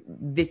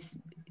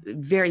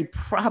very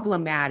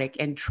problematic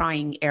and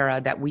trying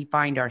era that we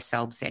find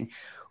ourselves in.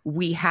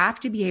 We have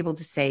to be able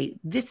to say,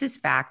 this is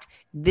fact,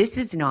 this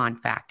is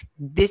non-fact,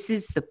 this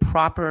is the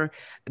proper,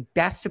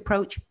 best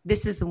approach,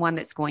 this is the one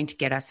that's going to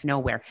get us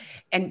nowhere.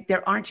 And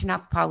there aren't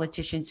enough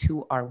politicians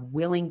who are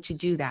willing to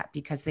do that,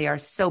 because they are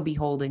so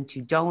beholden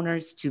to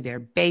donors, to their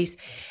base,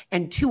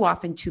 and too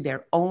often to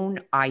their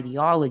own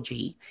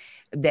ideology,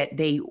 that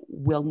they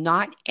will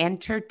not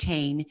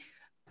entertain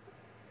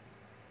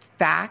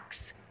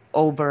facts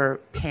over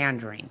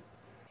pandering.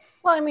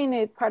 Well,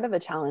 part of the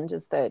challenge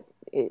is that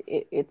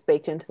it's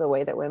baked into the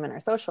way that women are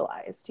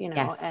socialized,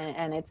 Yes.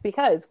 and it's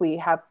because we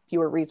have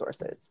fewer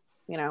resources.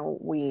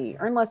 We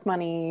earn less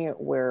money,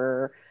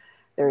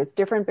 there's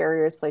different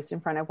barriers placed in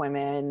front of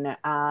women.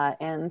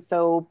 And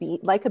so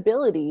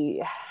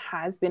likability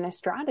has been a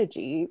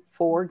strategy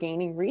for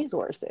gaining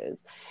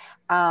resources.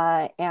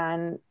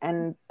 And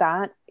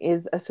that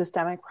is a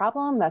systemic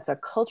problem. That's a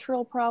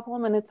cultural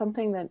problem. And it's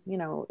something that, you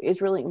know,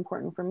 is really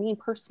important for me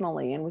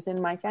personally and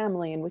within my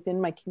family and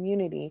within my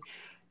community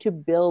to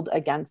build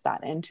against that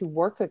and to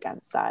work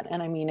against that.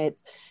 And I mean,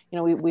 it's, you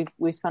know,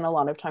 we've spent a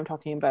lot of time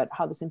talking about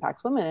how this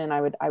impacts women. And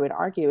I would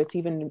argue it's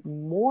even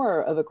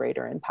more of a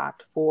greater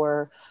impact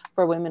for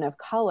women of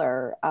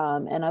color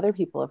and other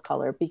people of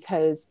color,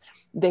 because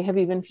they have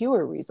even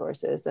fewer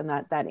resources, and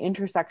that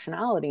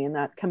intersectionality and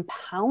that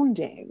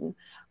compounding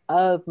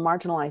of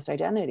marginalized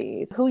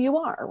identities, who you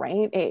are,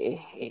 right?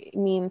 It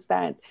means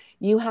that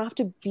you have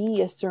to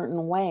be a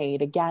certain way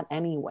to get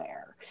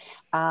anywhere.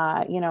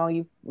 You know,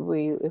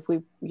 if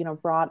we, you know,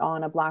 brought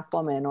on a Black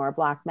woman or a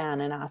Black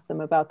man and asked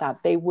them about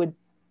that, they would,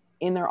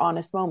 in their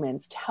honest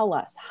moments, tell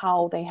us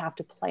how they have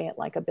to play it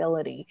like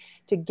ability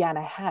to get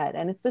ahead.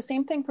 And it's the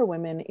same thing for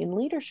women in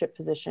leadership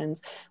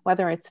positions,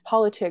 whether it's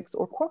politics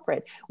or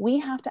corporate. We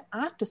have to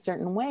act a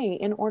certain way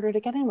in order to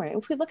get anywhere.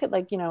 If we look at,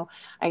 like, you know,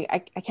 I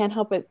can't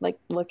help but like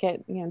look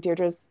at, you know,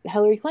 Deirdre's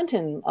Hillary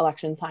Clinton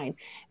election sign.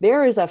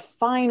 There is a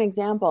fine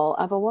example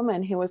of a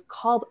woman who was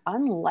called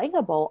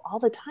unlikable all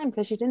the time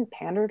because she didn't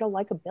pander to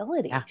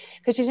likability,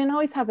 because she didn't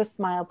always have a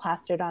smile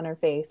plastered on her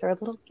face or a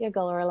little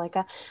giggle or like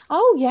a,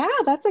 oh yeah,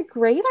 that's a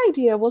great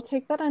idea. We'll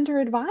take that under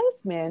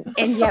advisement.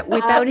 And yet,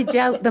 without a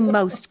doubt, the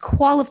most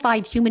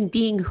qualified human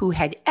being who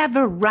had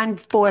ever run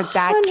for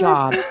that 100%,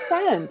 job.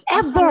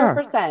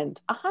 Ever.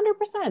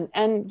 100%.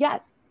 And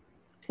yet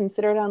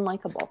considered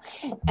unlikable.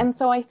 And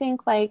so I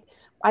think, like,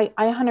 I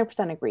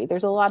 100% agree.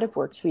 There's a lot of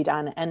work to be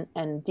done,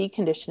 and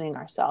deconditioning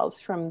ourselves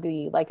from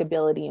the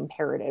likability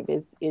imperative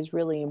is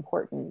really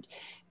important.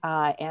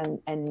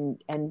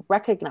 And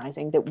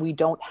recognizing that we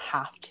don't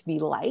have to be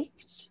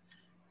liked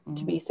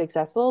to be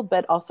successful,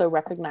 but also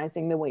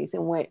recognizing the ways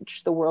in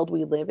which the world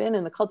we live in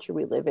and the culture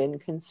we live in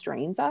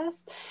constrains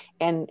us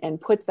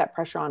and puts that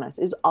pressure on us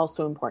is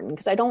also important.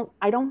 Because I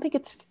don't think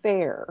it's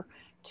fair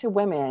to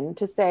women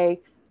to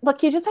say,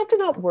 look, you just have to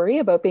not worry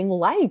about being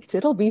liked.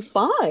 It'll be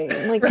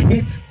fine. Like,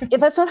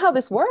 that's not how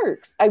this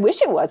works. I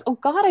wish it was. Oh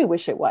God, I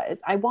wish it was.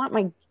 I want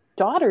my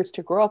daughters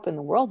to grow up in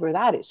the world where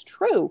that is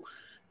true.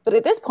 But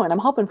at this point, I'm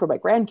hoping for my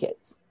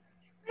grandkids.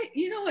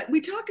 You know what?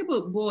 We talk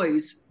about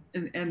boys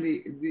and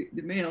the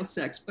male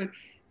sex, but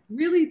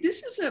really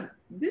this is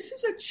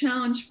a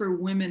challenge for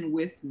women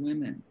with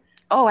women.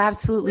 Oh,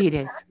 absolutely it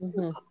is.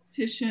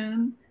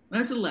 Politician, when I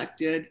was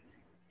elected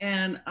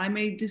and I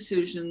made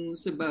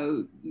decisions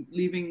about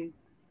leaving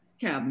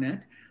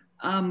cabinet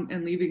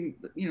and leaving,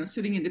 you know,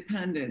 sitting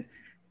independent,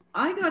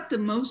 I got the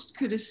most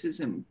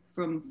criticism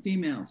from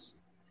females.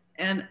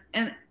 And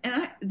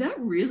that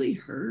really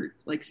hurt.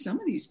 Like,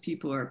 some of these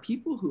people are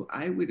people who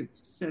I would have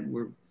said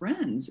were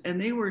friends, and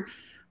they were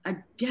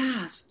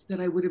aghast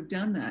that I would have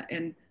done that.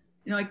 And,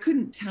 you know, I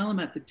couldn't tell them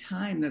at the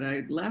time that I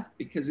had left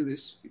because of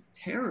this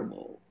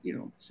terrible, you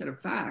know, set of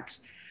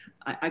facts.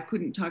 I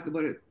couldn't talk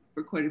about it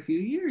for quite a few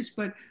years,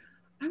 but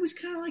I was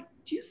kind of like,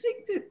 do you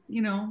think that,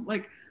 you know,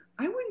 like,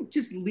 I wouldn't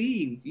just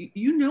leave.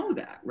 You know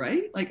that,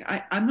 right? Like,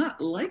 I'm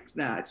not like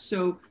that.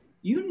 So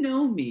you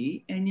know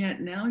me, and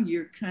yet now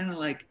you're kind of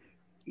like,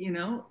 you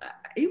know,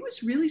 it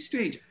was really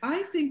strange.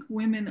 I think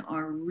women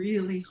are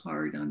really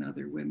hard on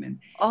other women.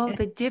 Oh, and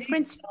the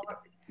difference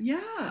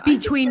yeah,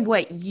 between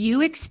what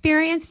you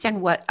experienced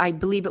and what I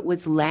believe it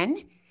was Len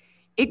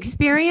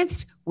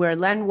experienced, where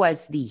Len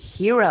was the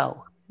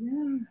hero.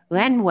 Yeah.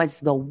 Len was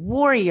the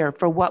warrior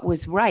for what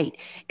was right.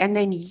 And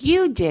then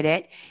you did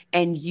it,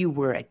 and you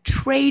were a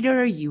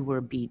traitor. You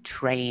were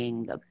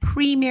betraying the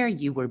premier.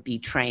 You were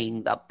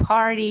betraying the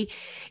party.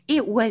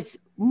 It was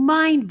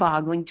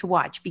mind-boggling to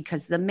watch,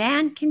 because the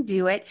man can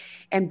do it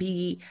and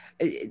be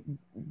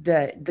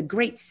the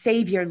great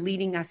savior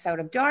leading us out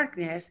of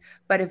darkness.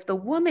 But if the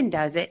woman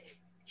does it,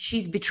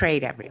 she's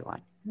betrayed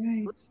everyone.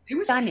 Right. It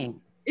was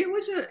stunning. It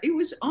was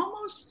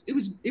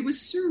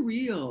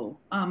surreal.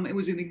 It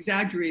was an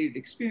exaggerated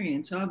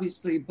experience,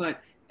 obviously,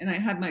 and I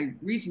had my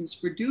reasons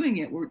for doing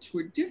it, which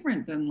were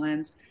different than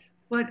Len's,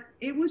 but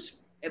it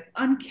was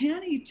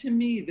uncanny to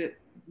me that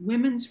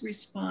women's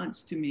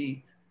response to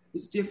me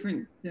was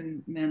different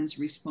than men's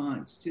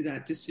response to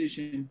that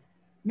decision.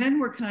 Men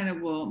were kind of,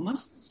 well,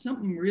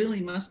 something really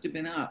must have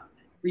been up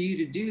for you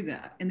to do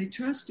that. And they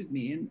trusted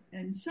me.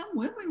 And some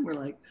women were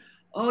like,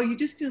 oh, you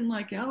just didn't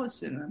like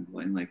Allison. I'm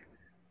going like,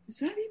 does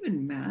that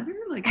even matter?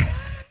 Like,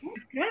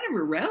 it's kind of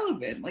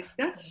irrelevant. Like,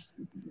 that's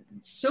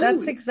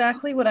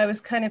exactly what I was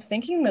kind of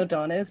thinking, though,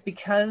 Donna, is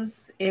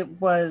because it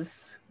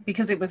was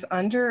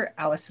under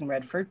Alison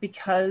Redford,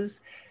 because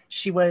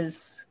she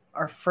was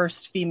our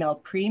first female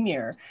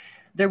premier.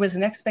 There was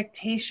an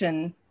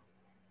expectation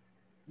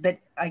that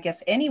I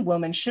guess any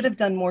woman should have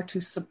done more to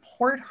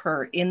support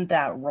her in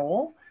that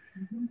role.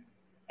 Mm-hmm.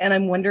 And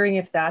I'm wondering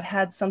if that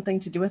had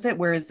something to do with it.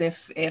 Whereas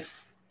if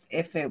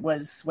it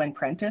was when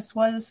Prentice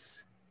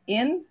was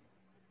in,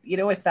 you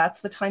know, if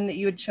that's the time that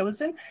you had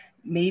chosen,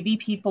 maybe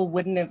people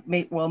wouldn't have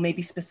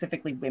maybe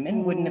specifically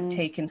women wouldn't have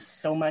taken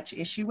so much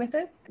issue with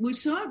it. We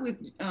saw it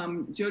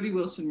with Jody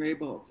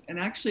Wilson-Raybould. And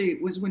actually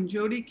it was when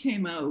Jody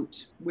came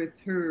out with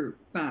her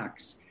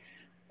facts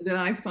that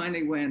I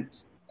finally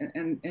went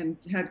and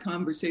had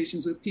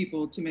conversations with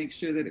people to make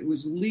sure that it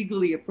was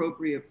legally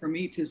appropriate for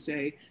me to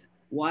say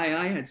why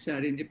I had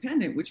sat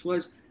independent, which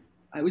was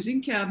I was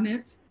in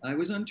cabinet, I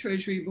was on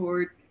Treasury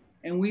board,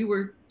 and we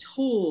were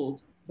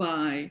told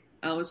by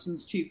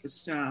Allison's chief of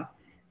staff,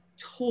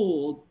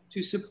 told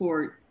to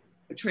support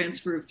a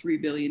transfer of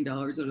 $3 billion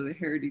out of the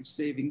Heritage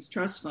Savings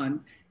Trust Fund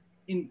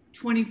in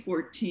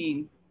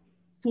 2014,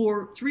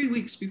 for 3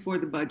 weeks before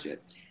the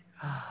budget.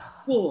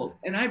 Told.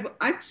 And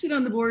I've sit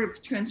on the board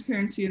of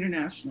Transparency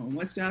International in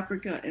West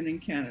Africa and in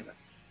Canada.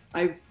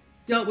 I've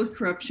dealt with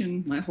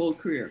corruption my whole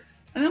career.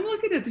 And I'm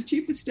looking at the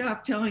chief of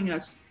staff telling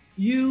us,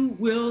 you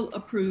will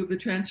approve the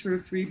transfer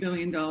of $3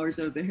 billion out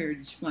of the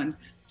Heritage Fund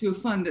to a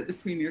fund that the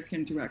Premier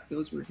can direct.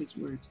 Those were his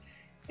words.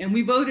 And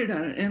we voted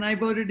on it, and I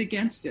voted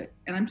against it.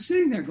 And I'm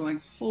sitting there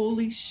going,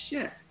 holy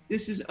shit,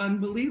 this is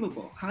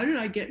unbelievable. How did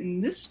I get in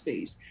this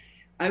space?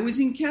 I was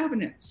in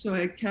cabinet, so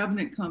I had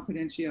cabinet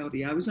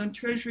confidentiality. I was on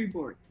Treasury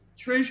board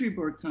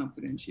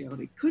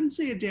confidentiality. Couldn't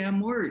say a damn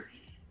word.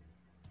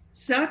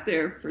 Sat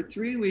there for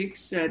 3 weeks,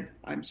 said,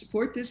 I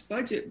support this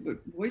budget,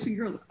 but boys and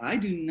girls, I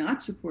do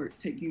not support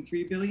taking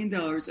 $3 billion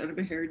out of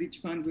a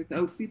heritage fund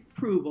without the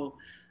approval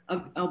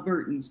of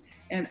Albertans.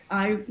 And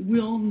I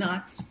will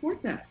not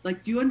support that.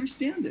 Like, do you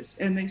understand this?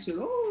 And they said,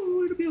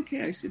 oh, it'll be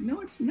okay. I said,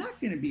 no, it's not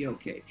going to be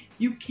okay.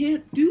 You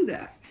can't do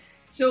that.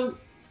 So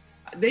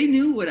they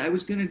knew what I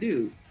was going to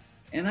do,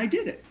 and I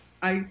did it.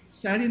 I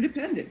sat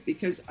independent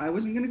because I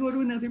wasn't going to go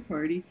to another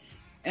party,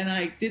 and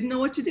I didn't know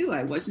what to do.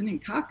 I wasn't in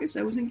caucus,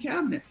 I was in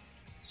cabinet.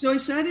 So I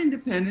sat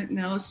independent, and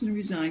Allison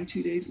resigned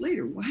 2 days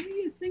later. Why do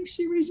you think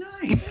she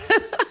resigned?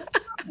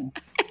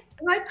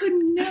 I could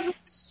never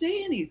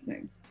say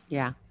anything.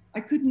 Yeah. I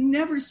could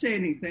never say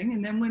anything.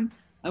 And then when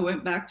I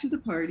went back to the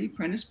party,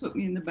 Prentice put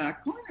me in the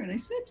back corner, and I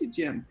said to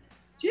Jim,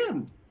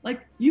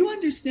 like, you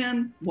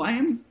understand why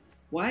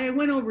I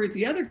went over at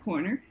the other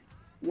corner.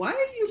 Why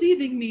are you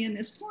leaving me in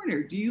this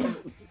corner? Do you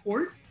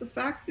support the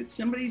fact that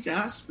somebody's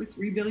asked for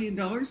 $3 billion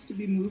to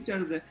be moved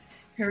out of the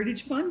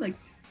Heritage Fund? Like,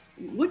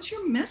 what's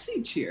your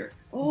message here?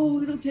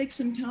 Oh, it'll take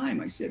some time.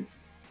 I said,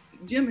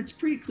 Jim, it's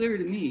pretty clear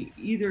to me.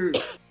 Either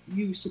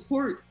you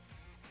support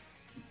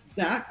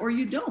that or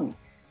you don't.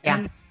 Yeah.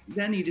 And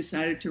then he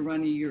decided to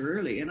run a year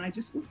early. And I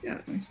just looked at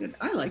him and I said,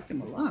 I liked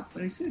him a lot.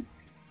 But I said,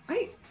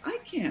 I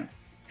can't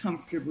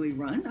comfortably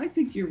run. I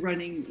think you're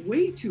running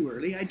way too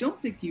early. I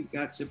don't think you've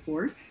got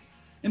support.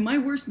 And my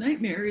worst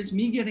nightmare is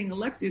me getting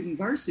elected in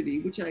varsity,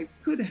 which I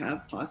could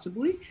have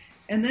possibly,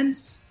 and then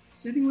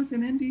sitting with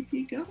an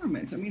NDP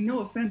government. I mean,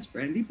 no offense,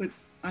 Brandy, but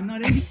I'm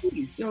not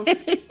NDP. So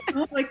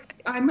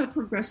like, I'm a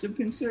progressive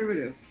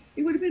conservative.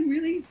 It would have been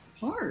really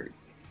hard.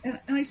 And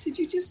I said,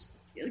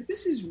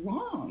 this is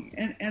wrong.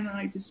 And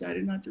I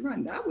decided not to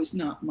run. That was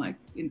not my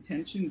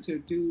intention to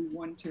do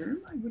one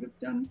term. I would have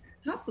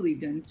happily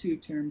done 2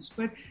 terms.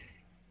 But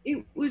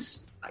it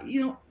was,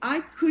 I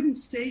couldn't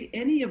say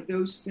any of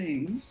those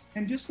things.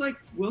 And just like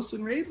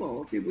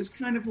Wilson-Raybould, it was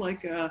kind of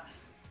like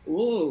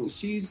oh,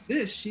 she's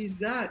this, she's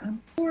that.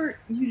 Or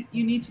you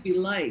need to be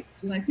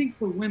liked. And I think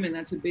for women,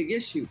 that's a big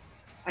issue.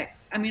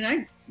 I mean,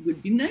 I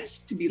would be nice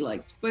to be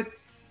liked, but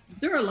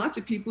there are lots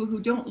of people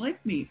who don't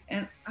like me,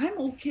 and I'm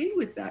okay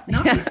with that.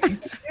 Not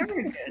because I'm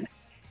arrogant,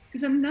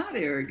 because I'm not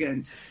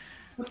arrogant,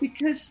 but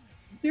because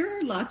there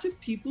are lots of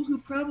people who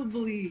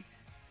probably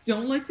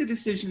don't like the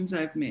decisions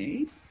I've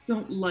made,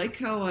 don't like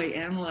how I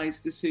analyze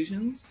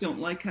decisions, don't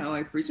like how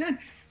I present,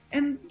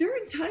 and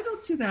they're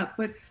entitled to that.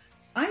 But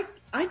I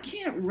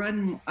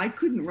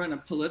couldn't run a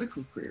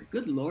political career.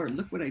 Good Lord,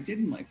 look what I did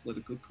in my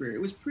political career.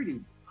 It was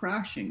pretty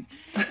crashing.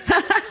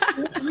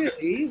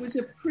 It was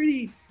a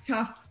pretty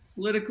tough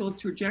political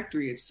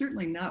trajectory. It's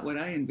certainly not what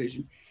I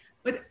envisioned,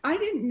 but I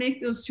didn't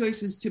make those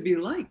choices to be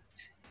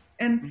liked.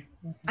 And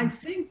I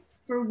think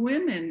for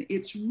women,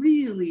 it's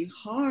really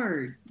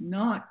hard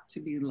not to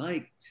be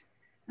liked.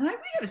 And we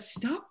got to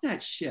stop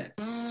that shit.